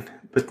was 9.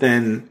 But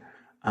then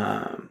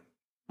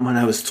when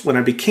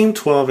I became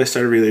 12, I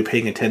started really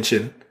paying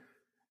attention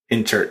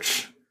in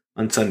church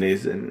on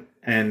Sundays,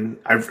 and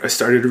I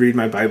started to read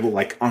my Bible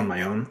like on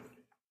my own.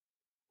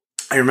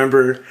 I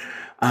remember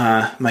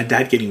my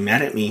dad getting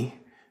mad at me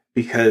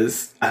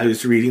because I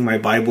was reading my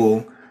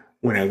Bible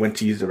when I went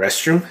to use the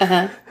restroom,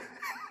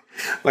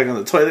 like on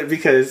the toilet.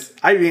 Because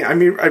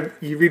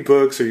you read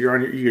books or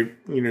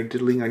you're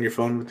diddling on your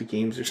phone with the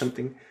games or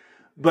something.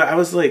 But I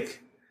was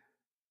like,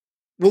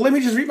 well, let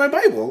me just read my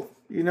Bible.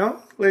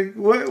 Like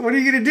what are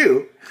you gonna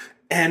do?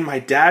 And my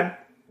dad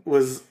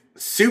was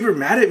super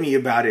mad at me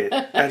about it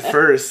at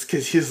first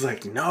because he was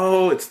like,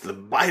 no, it's the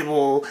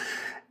Bible.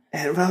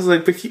 And I was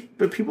like,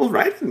 but people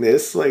write in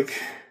this, like,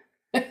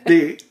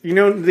 they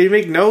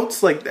make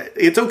notes, like,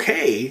 it's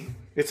okay.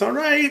 It's all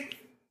right.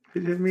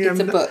 It's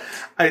a book.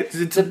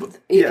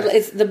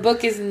 The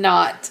book is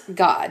not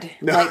God.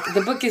 No. Like,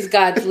 the book is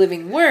God's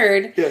living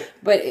word. Yeah.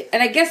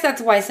 And I guess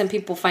that's why some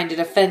people find it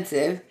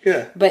offensive.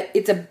 Yeah. But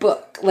it's a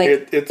book.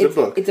 Like, it's a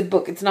book. It's a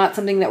book. It's not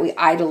something that we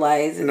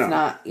idolize. It's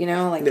not,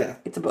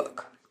 it's a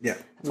book. Yeah.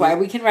 That's why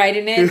we can write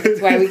in it. That's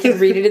why we can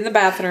read it in the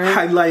bathroom.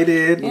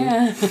 Highlighted.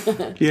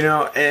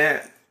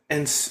 Yeah.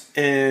 And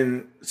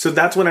so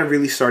that's when I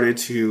really started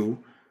to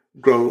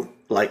grow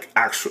like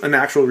an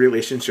actual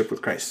relationship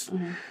with Christ.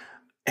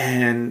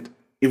 And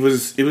it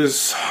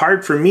was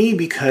hard for me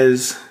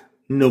because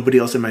nobody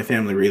else in my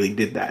family really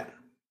did that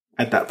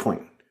at that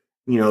point.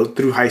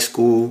 Through high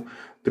school,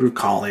 through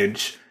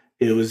college,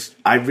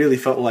 I really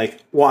felt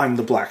like, well, I'm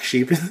the black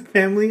sheep in the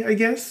family, I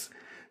guess,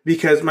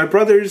 because my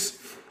brothers,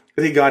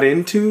 they got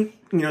into,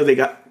 they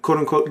got, quote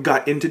unquote,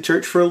 got into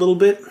church for a little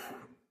bit,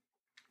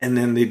 and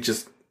then they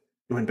just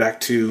went back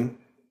to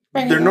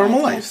their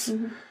normal lives.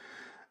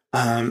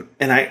 And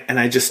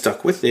I just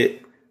stuck with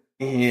it.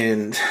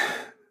 And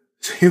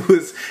it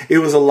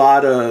was a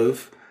lot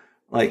of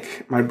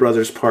like my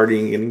brothers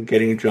partying and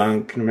getting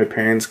drunk and my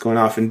parents going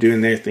off and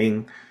doing their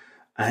thing.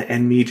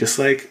 And me just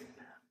like,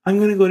 I'm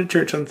going to go to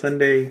church on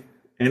Sunday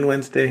and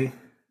Wednesday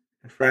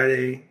and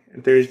Friday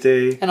and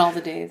Thursday. And all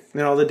the days.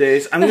 And all the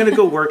days. I'm going to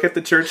go work at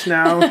the church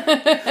now.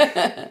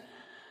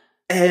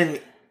 And,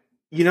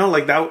 you know,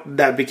 like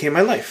that became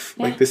my life.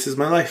 Yeah. Like, this is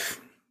my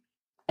life.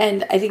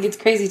 And I think it's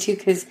crazy, too,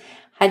 because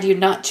had you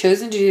not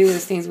chosen to do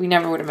those things, we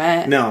never would have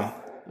met. No.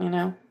 You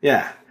know?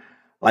 Yeah.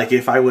 Like,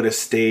 if I would have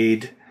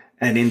stayed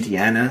at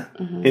Indiana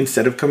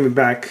instead of coming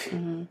back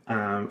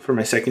for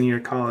my second year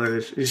of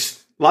college,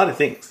 just a lot of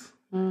things.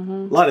 A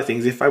lot of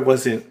things. If I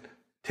wasn't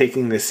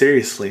taking this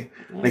seriously,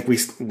 like we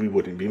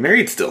wouldn't be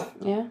married still.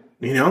 Yeah.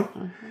 You know?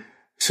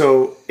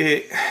 So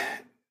it,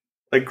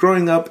 like,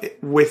 growing up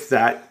with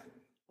that,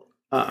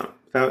 not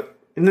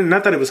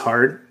that it was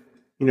hard,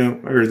 you know,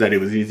 or that it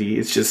was easy.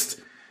 It's just,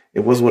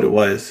 it was what it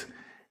was.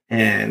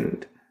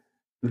 And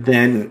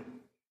then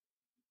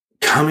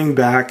coming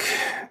back,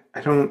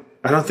 I don't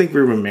think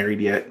we were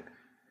married yet.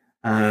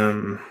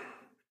 My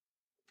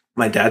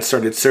dad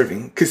started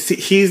serving because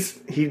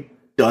he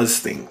does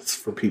things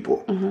for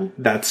people.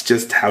 That's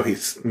just how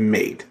he's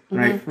made,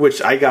 right?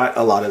 Which I got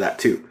a lot of that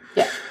too.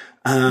 Yeah.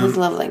 His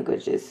love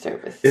language is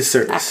service. Is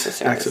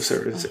service. Acts of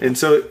service. And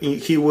so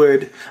he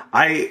would,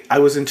 I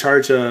was in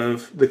charge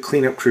of the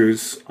cleanup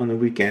crews on the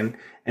weekend,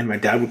 and my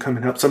dad would come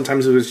and help.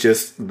 Sometimes it was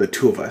just the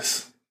two of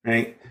us,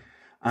 right?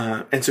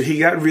 And so he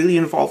got really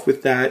involved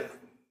with that.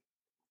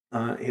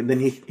 And then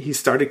he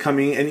started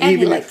coming, and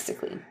he likes to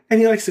clean. And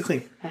he likes to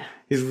clean. Yeah.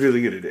 He's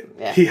really good at it.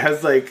 Yeah. He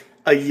has like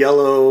a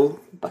yellow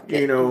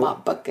bucket,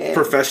 mop bucket,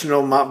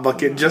 professional mop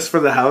bucket just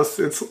for the house.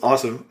 It's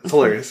awesome. It's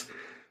hilarious.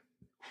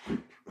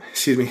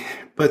 Excuse me.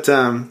 But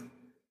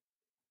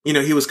you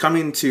know, he was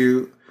coming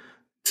to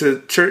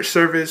church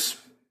service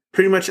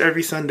pretty much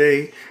every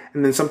Sunday,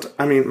 and then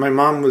my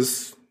mom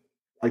was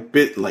like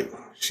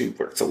she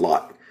works a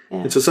lot.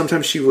 Yeah. And so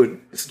sometimes she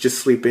would just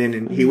sleep in,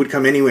 and he would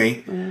come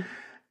anyway. Yeah.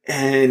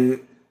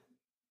 And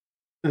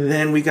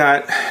then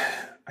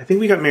I think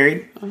we got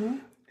married,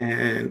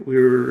 and we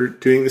were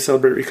doing the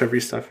Celebrate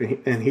Recovery stuff,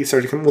 and he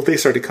started coming. Well, they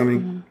started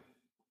coming,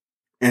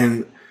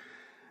 and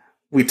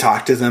we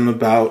talked to them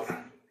about,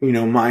 you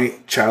know, my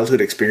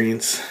childhood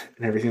experience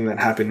and everything that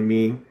happened to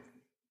me,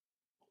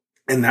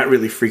 and that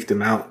really freaked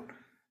them out.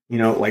 You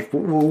know, like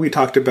we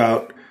talked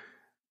about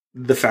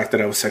the fact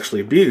that I was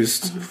sexually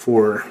abused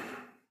for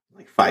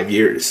like 5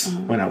 years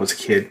when I was a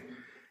kid,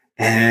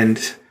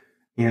 and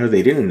you know,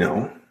 they didn't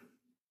know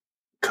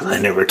because I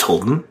never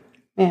told them.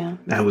 Yeah.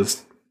 I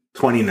was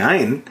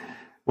 29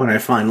 when I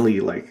finally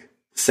like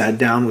sat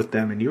down with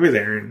them, and you were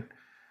there, and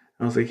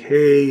I was like,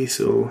 hey,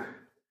 so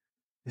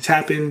it's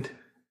happened,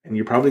 and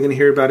you're probably going to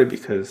hear about it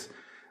because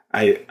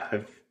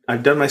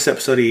I've done my step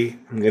study.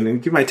 I'm going to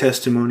give my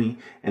testimony,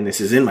 and this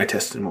is in my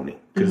testimony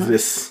because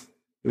this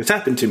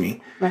happened to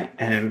me. Right.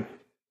 And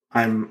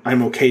I'm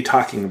okay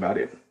talking about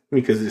it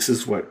because this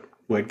is what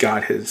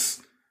God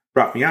has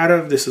brought me out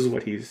of. This is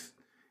what he's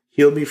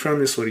healed me from.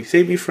 This is what he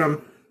saved me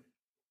from.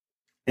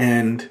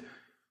 And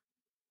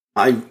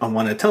I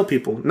want to tell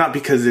people, not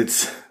because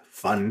it's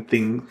fun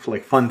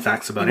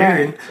facts about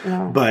Aaron,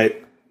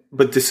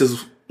 but this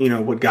is, you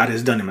know, what God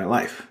has done in my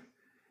life.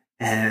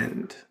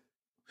 And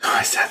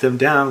we sat them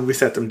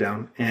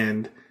down,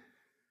 and,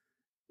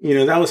 you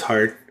know, that was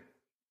hard.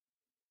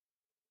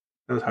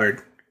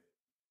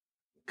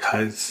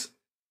 Because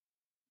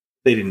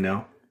they didn't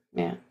know.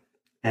 Yeah.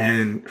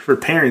 And for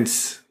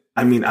parents,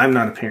 I mean, I'm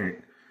not a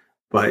parent,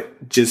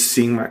 but just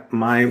seeing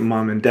my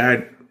mom and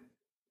dad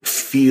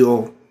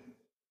feel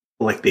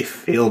like they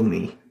failed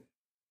me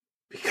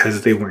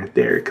because they weren't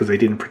there, because they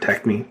didn't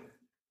protect me,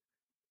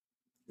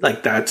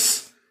 like,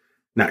 that's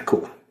not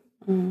cool.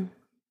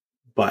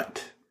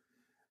 But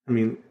I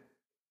mean,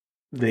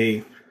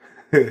 they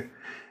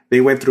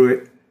went through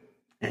it,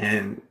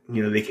 and,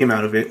 you know, they came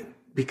out of it,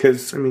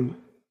 because I mean,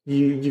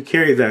 you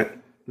carry that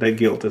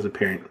guilt as a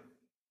parent,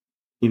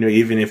 you know,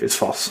 even if it's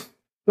false.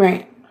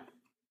 Right.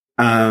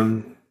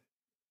 And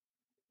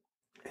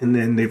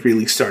then they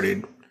really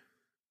started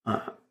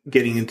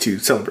getting into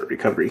Celebrate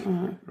Recovery,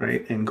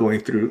 right? And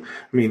going through,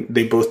 I mean,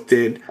 they both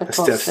did a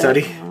step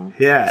study.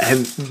 Yeah,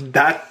 and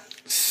that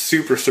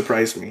super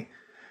surprised me.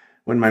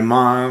 When my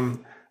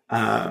mom,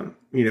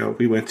 you know,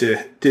 we went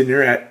to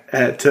dinner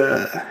at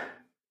a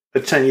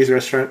Chinese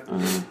restaurant,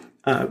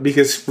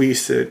 because we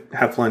used to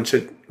have lunch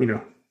at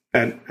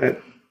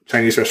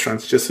Chinese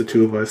restaurants, just the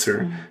two of us,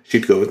 or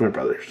she'd go with my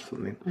brothers or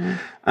something.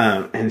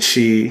 And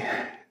she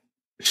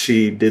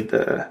did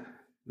the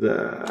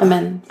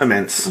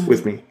amends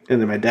with me,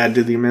 and then my dad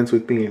did the amends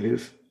with me, and it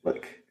was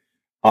like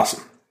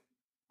awesome.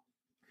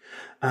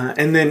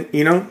 And then,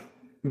 you know,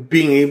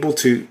 being able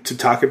to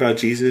talk about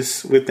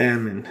Jesus with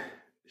them and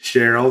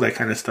share all that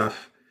kind of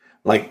stuff,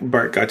 like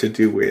Bart got to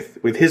do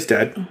with his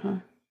dad,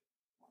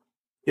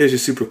 it was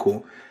just super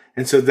cool.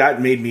 And so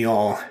that made me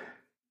all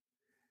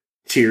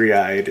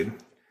teary-eyed, and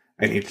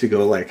I need to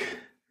go like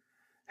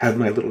have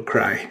my little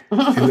cry in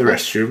the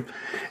restroom.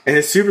 And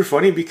it's super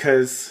funny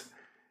because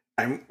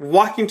I'm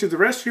walking to the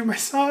restroom. I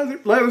saw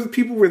that a lot of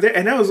people were there,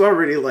 and I was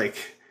already like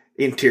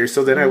in tears.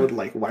 So then I would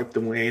like wipe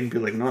them away and be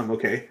like, "No, I'm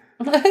okay.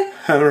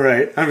 All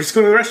right, I'm just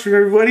going to the restroom,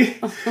 everybody."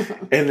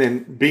 And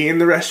then being in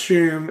the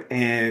restroom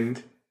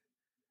and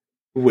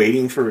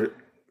waiting for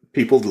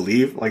people to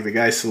leave, like the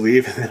guys to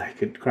leave, and then I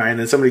could cry. And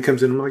then somebody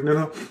comes in, I'm like,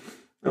 "No,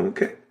 I'm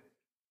okay.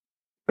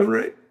 I'm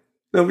right.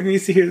 Nobody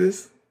needs to hear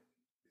this."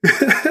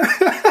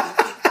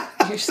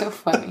 You're so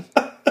funny.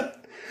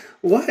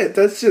 What?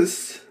 That's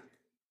just.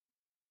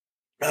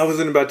 I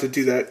wasn't about to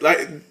do that.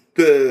 Like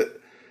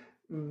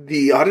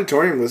the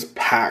auditorium was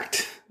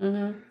packed.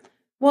 Mm-hmm.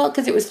 Well,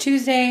 because it was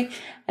Tuesday,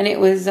 and it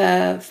was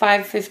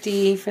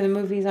 $5.50 for the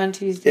movies on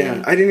Tuesday.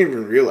 Yeah, I didn't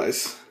even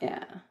realize.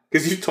 Yeah,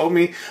 because you told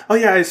me, oh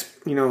yeah, it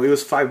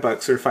was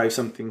 $5 or $5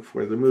 something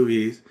for the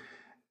movies,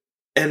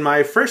 and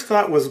my first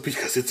thought was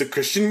because it's a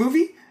Christian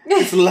movie,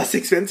 it's less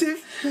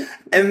expensive,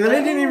 and then I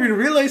didn't even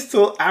realize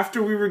till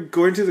after we were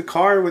going to the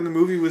car when the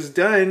movie was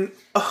done.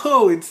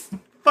 Oh, it's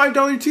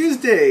 $5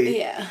 Tuesday.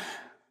 Yeah.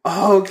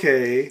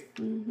 Okay.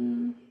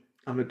 Mm-hmm.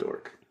 I'm a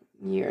dork.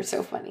 You're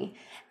so funny.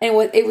 And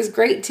it was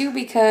great, too,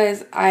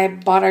 because I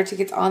bought our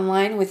tickets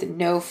online with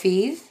no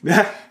fees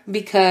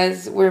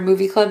because we're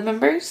movie club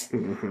members.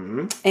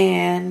 Mm-hmm.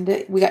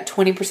 And we got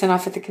 20%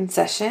 off at the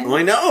concession. Oh,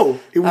 I know.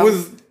 It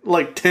was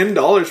like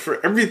 $10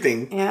 for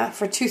everything. Yeah,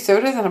 for 2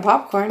 sodas and a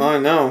popcorn. Oh, I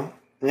know.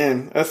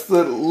 Man, that's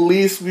the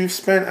least we've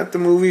spent at the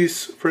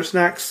movies for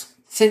snacks.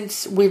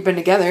 Since we've been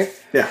together.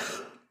 Yeah.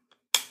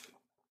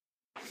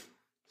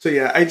 So,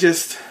 yeah,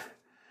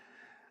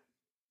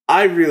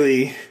 I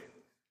really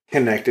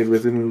connected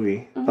with the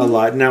movie a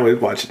lot. Now I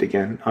would watch it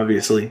again,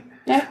 obviously.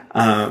 Yeah.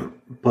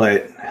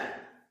 But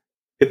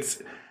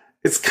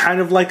it's kind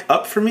of like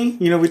Up for me.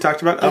 We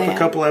talked about Up a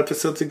couple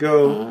episodes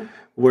ago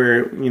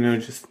where,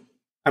 just,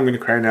 I'm going to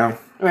cry now.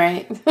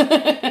 Right.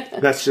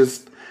 That's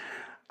just,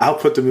 I'll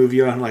put the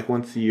movie on like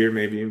once a year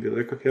maybe and be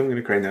like, okay, I'm going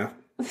to cry now.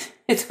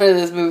 It's one of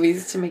those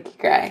movies to make you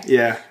cry.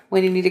 Yeah.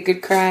 When you need a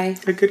good cry.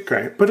 A good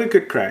cry. But a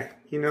good cry,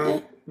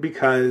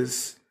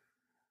 because,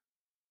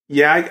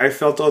 I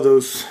felt all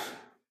those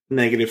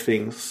negative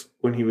things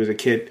when he was a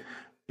kid.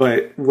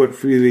 But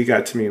what really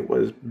got to me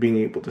was being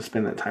able to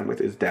spend that time with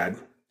his dad.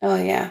 Oh,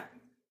 yeah.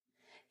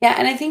 Yeah,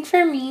 and I think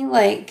for me,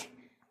 like,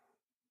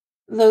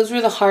 those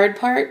were the hard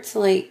parts,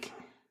 like,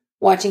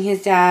 watching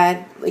his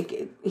dad,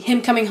 like,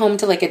 him coming home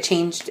to, like, a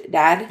changed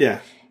dad. Yeah.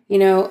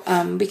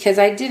 Because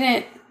I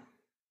didn't,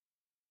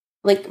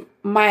 like,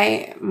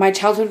 my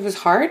childhood was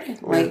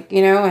hard, like,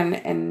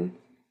 and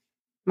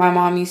my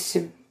mom used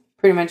to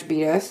pretty much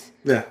beat us.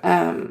 Yeah.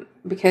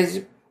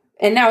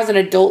 And now as an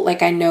adult,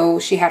 like, I know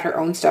she had her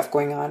own stuff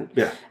going on.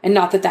 Yeah. And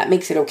not that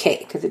makes it okay,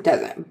 because it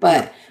doesn't.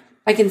 But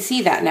I can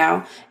see that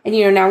now. And,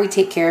 now we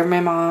take care of my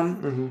mom.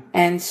 Mm-hmm.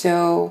 And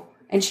so,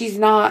 and she's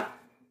not,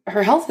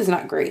 her health is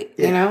not great,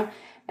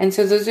 And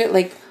so those are,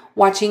 like,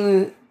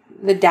 watching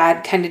the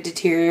dad kind of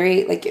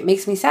deteriorate, like, it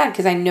makes me sad,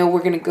 because I know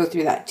we're going to go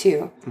through that,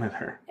 too. With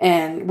her.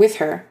 And with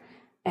her.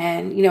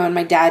 And, and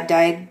my dad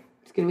died,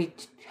 it's going to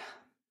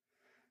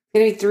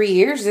be 3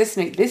 years this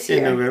year.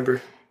 In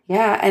November.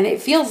 Yeah, and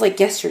it feels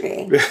like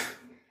yesterday.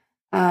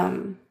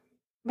 But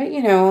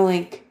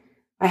like,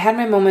 I had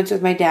my moments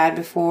with my dad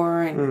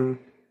before, and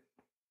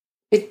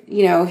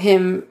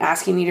him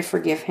asking me to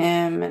forgive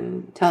him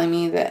and telling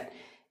me that,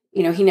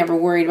 he never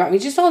worried about me.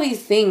 Just all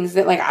these things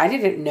that, like, I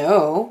didn't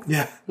know.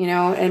 Yeah.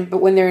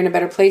 But when they're in a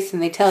better place than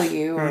they tell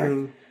you,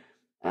 or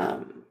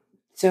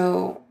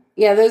so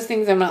yeah, those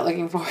things I'm not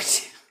looking forward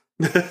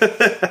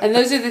to. And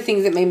those are the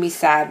things that made me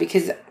sad,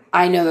 because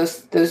I know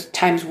those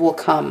times will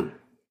come.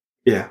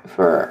 Yeah.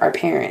 For our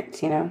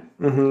parents,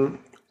 Mm-hmm.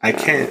 I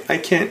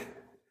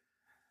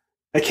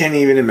can't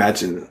even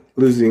imagine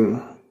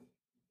losing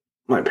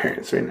my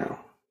parents right now.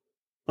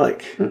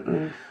 Like,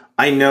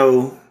 I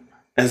know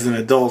as an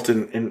adult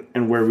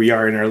and where we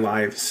are in our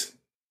lives,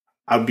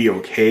 I'll be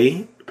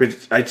okay. But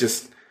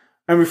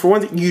for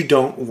one thing, you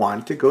don't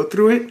want to go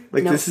through it.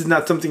 Like, This is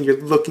not something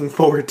you're looking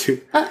forward to.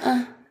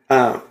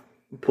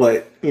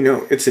 But,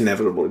 it's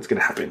inevitable. It's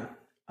going to happen.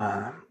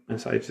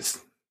 And so I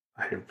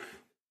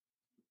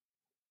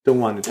don't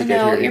want it to get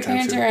here. No, your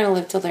parents are going to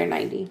live till they're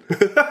 90.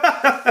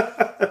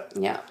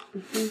 Yeah.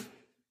 Mm-hmm.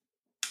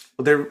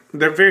 Well,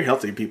 they're very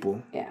healthy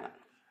people. Yeah.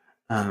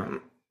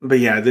 But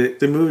yeah,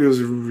 the movie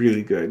was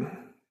really good.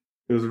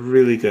 It was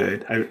really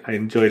good. I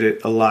enjoyed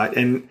it a lot.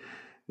 And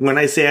when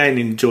I say I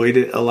enjoyed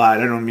it a lot,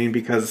 I don't mean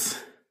because,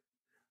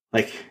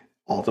 like,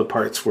 all the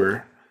parts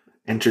were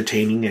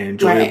entertaining and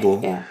enjoyable.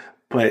 Right, yeah.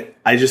 But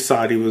I just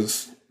thought it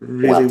was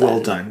really well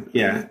done.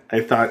 Yeah.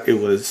 I thought it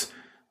was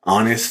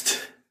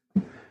honest.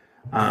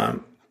 I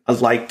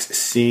liked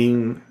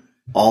seeing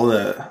all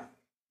the,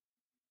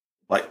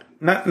 like,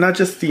 not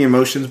just the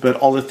emotions, but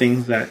all the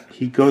things that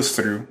he goes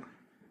through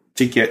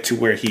to get to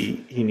where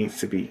he needs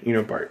to be,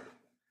 Bart.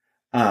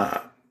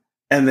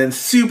 And then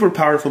super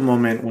powerful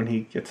moment when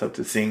he gets up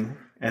to sing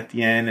at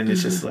the end, and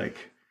it's just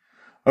like,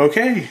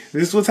 okay,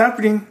 this is what's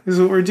happening. This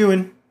is what we're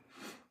doing.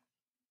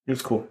 It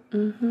was cool.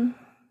 Mm-hmm.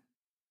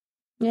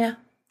 Yeah.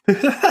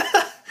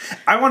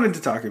 I wanted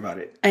to talk about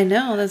it. I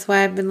know. That's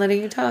why I've been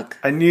letting you talk.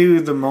 I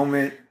knew the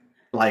moment,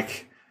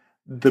 like,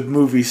 the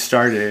movie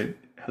started,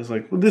 I was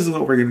like, well, this is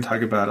what we're going to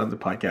talk about on the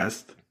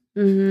podcast.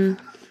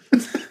 Mm-hmm.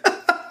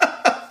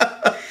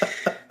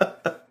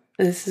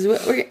 This is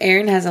what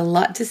Aaron has a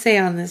lot to say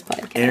on this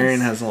podcast.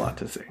 Aaron has a lot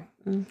to say.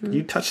 Mm-hmm.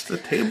 You touched the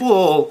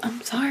table.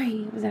 I'm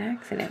sorry. It was an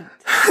accident.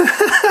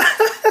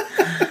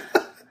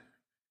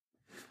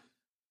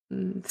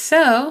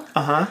 So,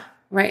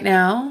 right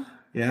now,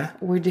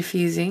 we're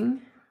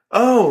diffusing.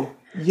 Oh,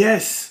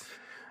 yes.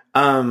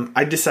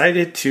 I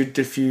decided to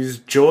diffuse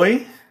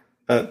Joy,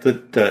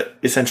 the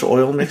essential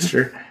oil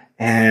mixture,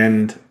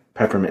 and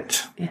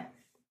peppermint. Yeah.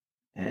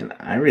 And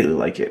I really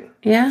like it.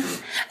 Yeah?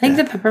 I think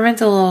the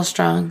peppermint's a little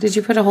strong. Did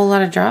you put a whole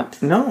lot of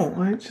drops? No,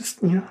 I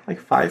just, like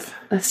 5.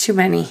 That's too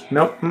many.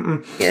 Nope.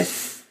 Mm-mm.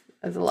 Yes,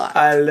 that's a lot.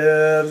 I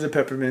love the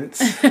peppermints.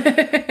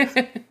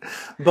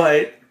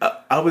 But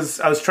I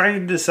was trying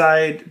to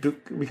decide,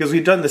 because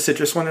we've done the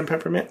citrus one in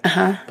peppermint,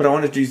 but I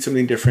wanted to do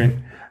something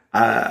different.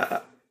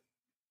 I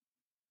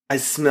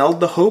smelled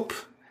the Hope,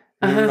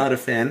 and I'm not a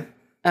fan.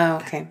 Oh,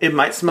 okay. It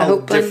might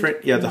smell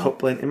different. Yeah, the Hope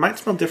blend. It might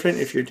smell different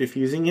if you're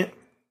diffusing it.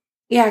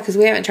 Yeah, because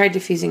we haven't tried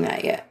diffusing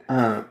that yet.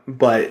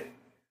 But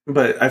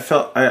I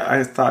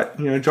thought,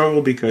 Joy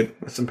will be good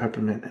with some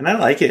peppermint, and I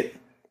like it.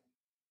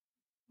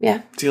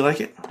 Yeah. Do you like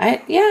it?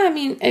 I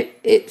mean,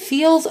 it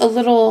feels a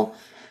little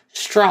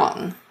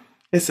strong.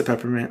 It's the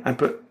peppermint. I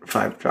put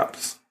 5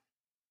 drops.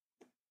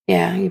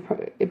 Yeah,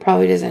 it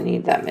probably doesn't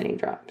need that many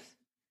drops.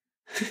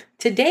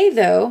 Today,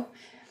 though,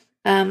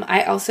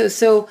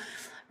 so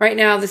right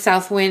now the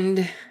south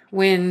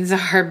winds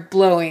are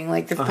blowing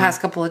like the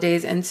past couple of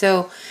days, and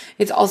so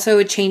it's also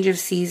a change of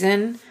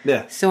season.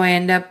 Yeah. So I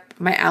end up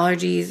my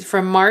allergies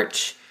from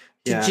March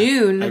to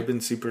June. I've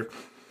been super.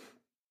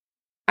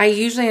 I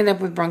usually end up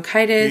with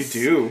bronchitis.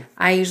 You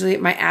do.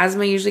 My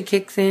asthma usually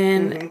kicks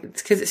in. Mm-hmm.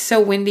 It's because it's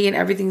so windy and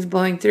everything's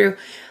blowing through.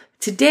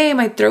 Today,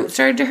 my throat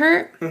started to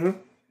hurt. Mm-hmm.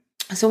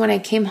 So when I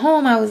came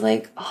home, I was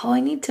like, oh, I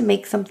need to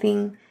make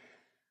something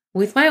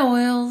with my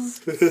oils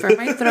for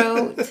my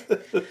throat.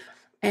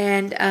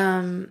 And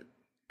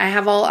I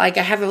have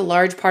a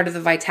large part of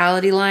the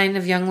Vitality line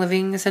of Young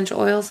Living essential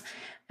oils.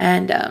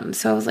 And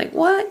so I was like,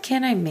 what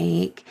can I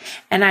make?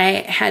 And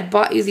I had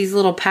bought you these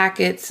little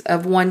packets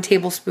of 1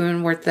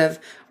 tablespoon worth of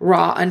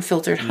raw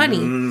unfiltered honey.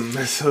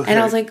 That's so good. And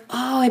I was like,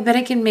 oh, I bet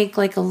I can make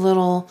like a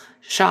little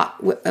shot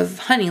of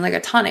honey, like a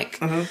tonic.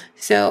 Mm-hmm.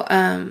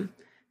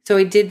 So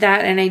I did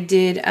that, and I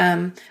did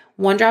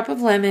 1 drop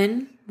of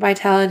lemon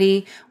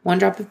Vitality, 1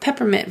 drop of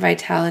peppermint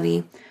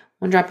Vitality,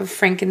 1 drop of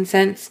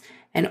frankincense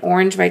and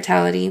orange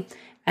Vitality,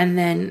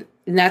 and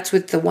that's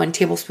with the 1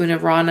 tablespoon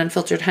of raw and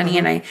unfiltered honey,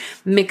 and I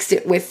mixed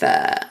it with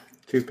a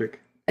toothpick.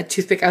 I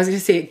was going to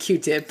say a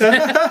Q-tip.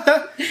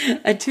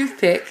 A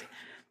toothpick.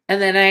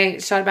 And then I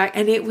shot it back,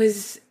 and it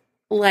was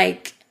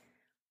like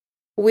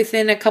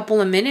within a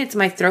couple of minutes,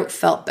 my throat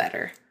felt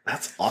better.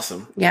 That's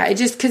awesome. Yeah, it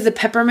just because the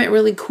peppermint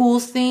really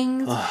cools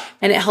things,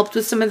 and it helped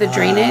with some of the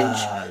drainage.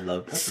 I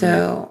love peppermint.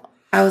 So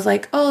I was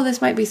like, oh,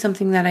 this might be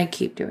something that I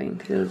keep doing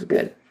because it was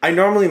good. I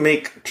normally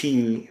make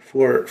tea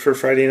for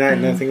Friday night,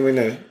 and I think I'm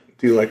going to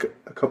do like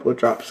a couple of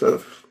drops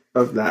of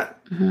that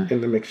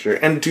in the mixture,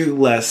 and do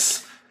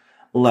less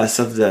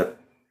of the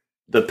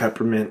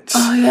peppermint.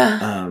 Oh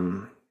yeah.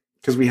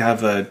 Because we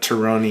have a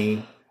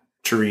Turini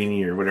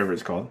or whatever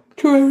it's called.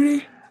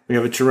 Turini. We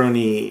have a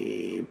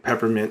Turini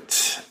peppermint.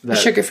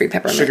 Sugar-free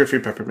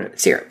peppermint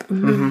syrup.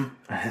 Mm-hmm.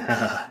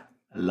 I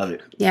love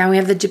it. Yeah, we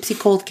have the Gypsy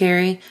Cold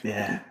Care.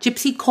 Yeah.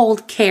 Gypsy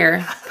Cold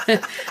Care.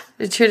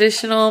 The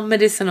traditional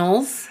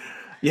medicinals.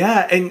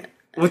 Yeah, and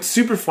what's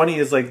super funny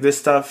is like this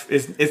stuff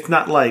it's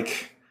not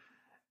like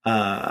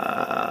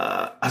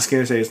I was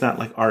gonna say it's not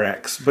like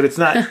RX, but it's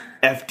not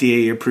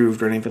FDA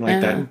approved or anything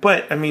like that.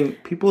 But I mean,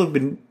 people have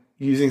been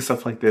using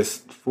stuff like this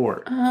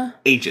for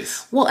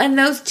ages. Well, and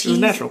those teas,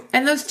 natural.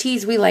 And those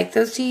teas, we like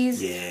those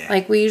teas. Yeah,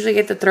 like we usually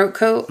get the throat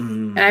coat,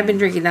 and I've been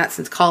drinking that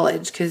since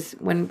college because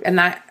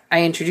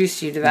I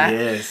introduced you to that.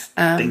 Yes,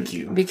 thank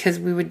you. Because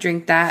we would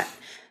drink that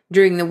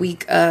during the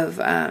week of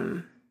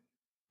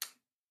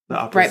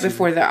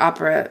before the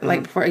opera,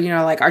 like before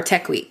like our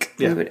tech week.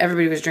 Yeah.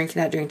 Everybody was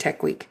drinking that during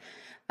tech week.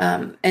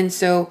 And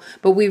so,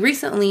 but we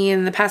recently,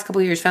 in the past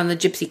couple of years, found the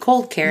Gypsy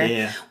Cold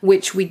Care,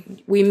 which we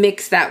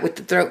mix that with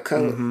the throat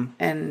coat,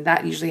 and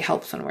that usually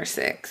helps when we're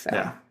sick. So.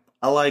 Yeah,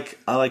 I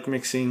like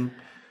mixing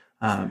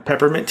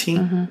peppermint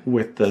tea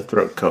with the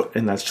throat coat,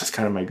 and that's just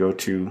kind of my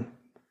go-to.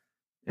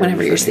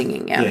 Whenever you're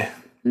singing, yeah.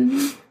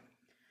 Mm-hmm.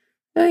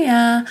 So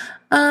yeah,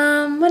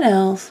 what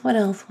else?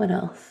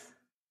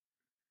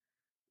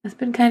 It's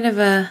been kind of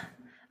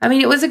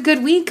it was a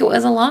good week. It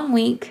was a long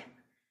week.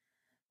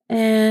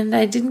 And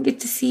I didn't get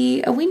to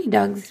see a weenie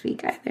dog this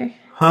week either.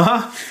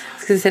 Huh?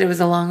 Because I said it was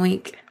a long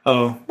week.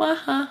 Oh.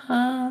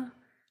 I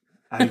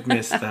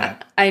missed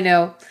that. I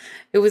know.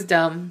 It was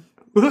dumb.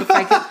 If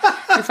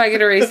I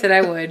could erase it,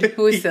 I would. It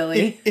was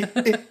silly.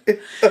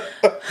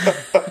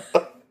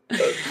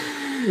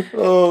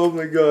 Oh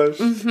my gosh.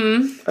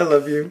 I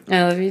love you.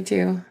 I love you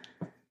too.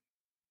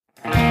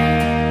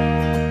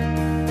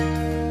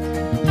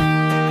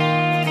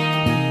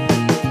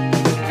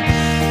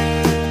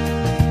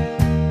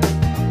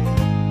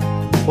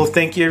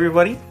 thank you,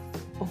 everybody.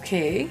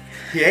 Okay.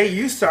 Yeah,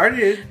 you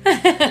started.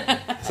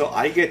 So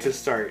I get to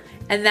start.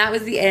 And that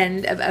was the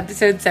end of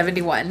episode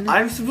 71.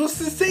 I'm supposed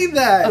to say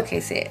that.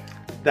 Okay, say it.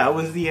 That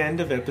was the end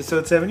of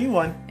episode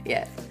 71.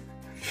 Yes.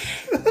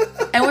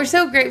 And we're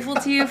so grateful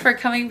to you for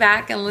coming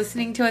back and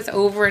listening to us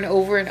over and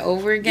over and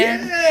over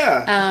again.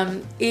 Yeah.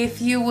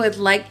 If you would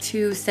like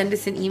to send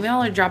us an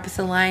email or drop us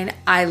a line,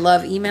 I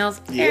love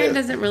emails. Yeah. Aaron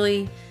doesn't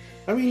really...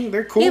 I mean,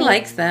 they're cool. He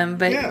likes them,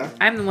 but Yeah.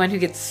 I'm the one who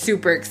gets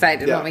super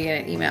excited when we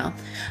get an email.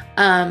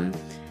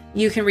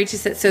 You can reach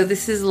us at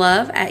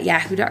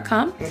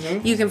sothisIslove@yahoo.com.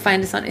 Mm-hmm. You can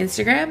find us on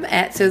Instagram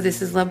at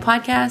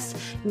sothisislovepodcast.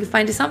 You can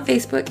find us on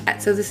Facebook at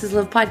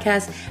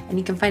sothisislovepodcast. And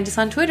you can find us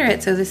on Twitter at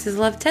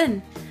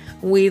sothisisLove10.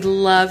 We'd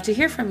love to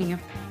hear from you.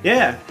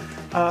 Yeah.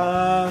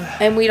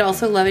 And we'd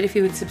also love it if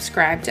you would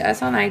subscribe to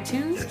us on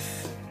iTunes.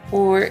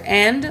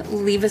 And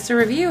leave us a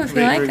review if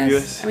you Rate like review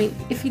us. us. I mean,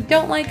 if you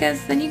don't like us,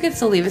 then you can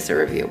still leave us a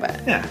review, but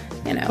Yeah.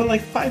 you know. Put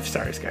like 5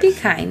 stars, guys. Be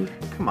kind.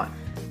 Come on.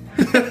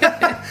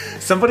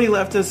 Somebody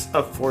left us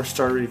a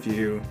 4-star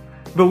review,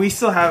 but we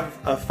still have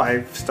a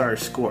 5-star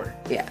score.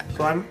 Yeah.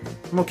 So I'm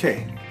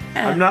okay.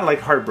 Yeah. I'm not like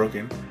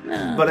heartbroken.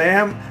 No. But I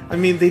am. I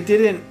mean, they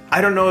didn't.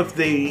 I don't know if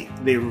they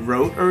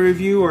wrote a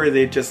review or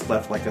they just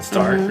left like a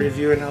star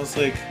review, and I was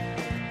like,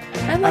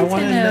 I'd I like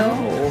want to to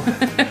know.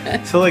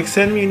 know. So like,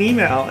 send me an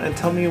email and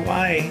tell me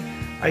why.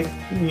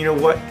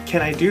 What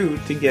can I do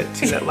to get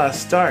to that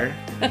last star?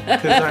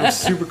 Because I'm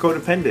super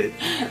codependent.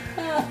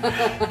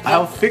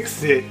 I'll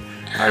fix it.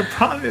 I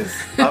promise.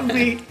 I'll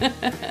be.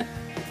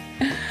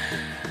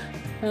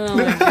 Oh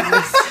my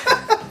goodness.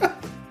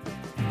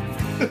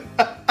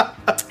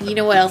 You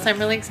know what else I'm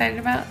really excited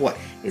about? What?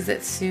 Is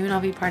that soon I'll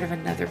be part of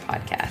another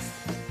podcast.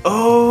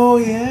 Oh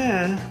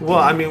yeah. Well,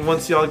 I mean,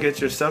 once y'all get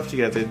your stuff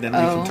together, then we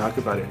can talk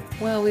about it.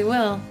 Well, we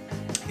will.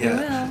 Yeah. We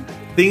will.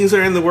 Things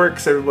are in the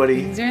works,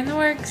 everybody. Things are in the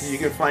works. You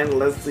can find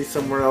Leslie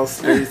somewhere else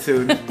very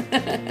soon.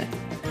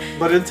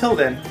 But until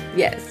then.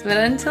 Yes, but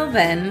until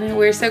then,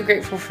 we're so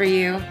grateful for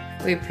you.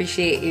 We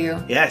appreciate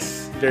you.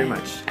 Yes, very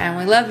much. And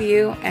we love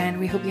you, and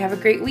we hope you have a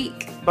great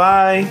week.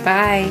 Bye.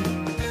 Bye.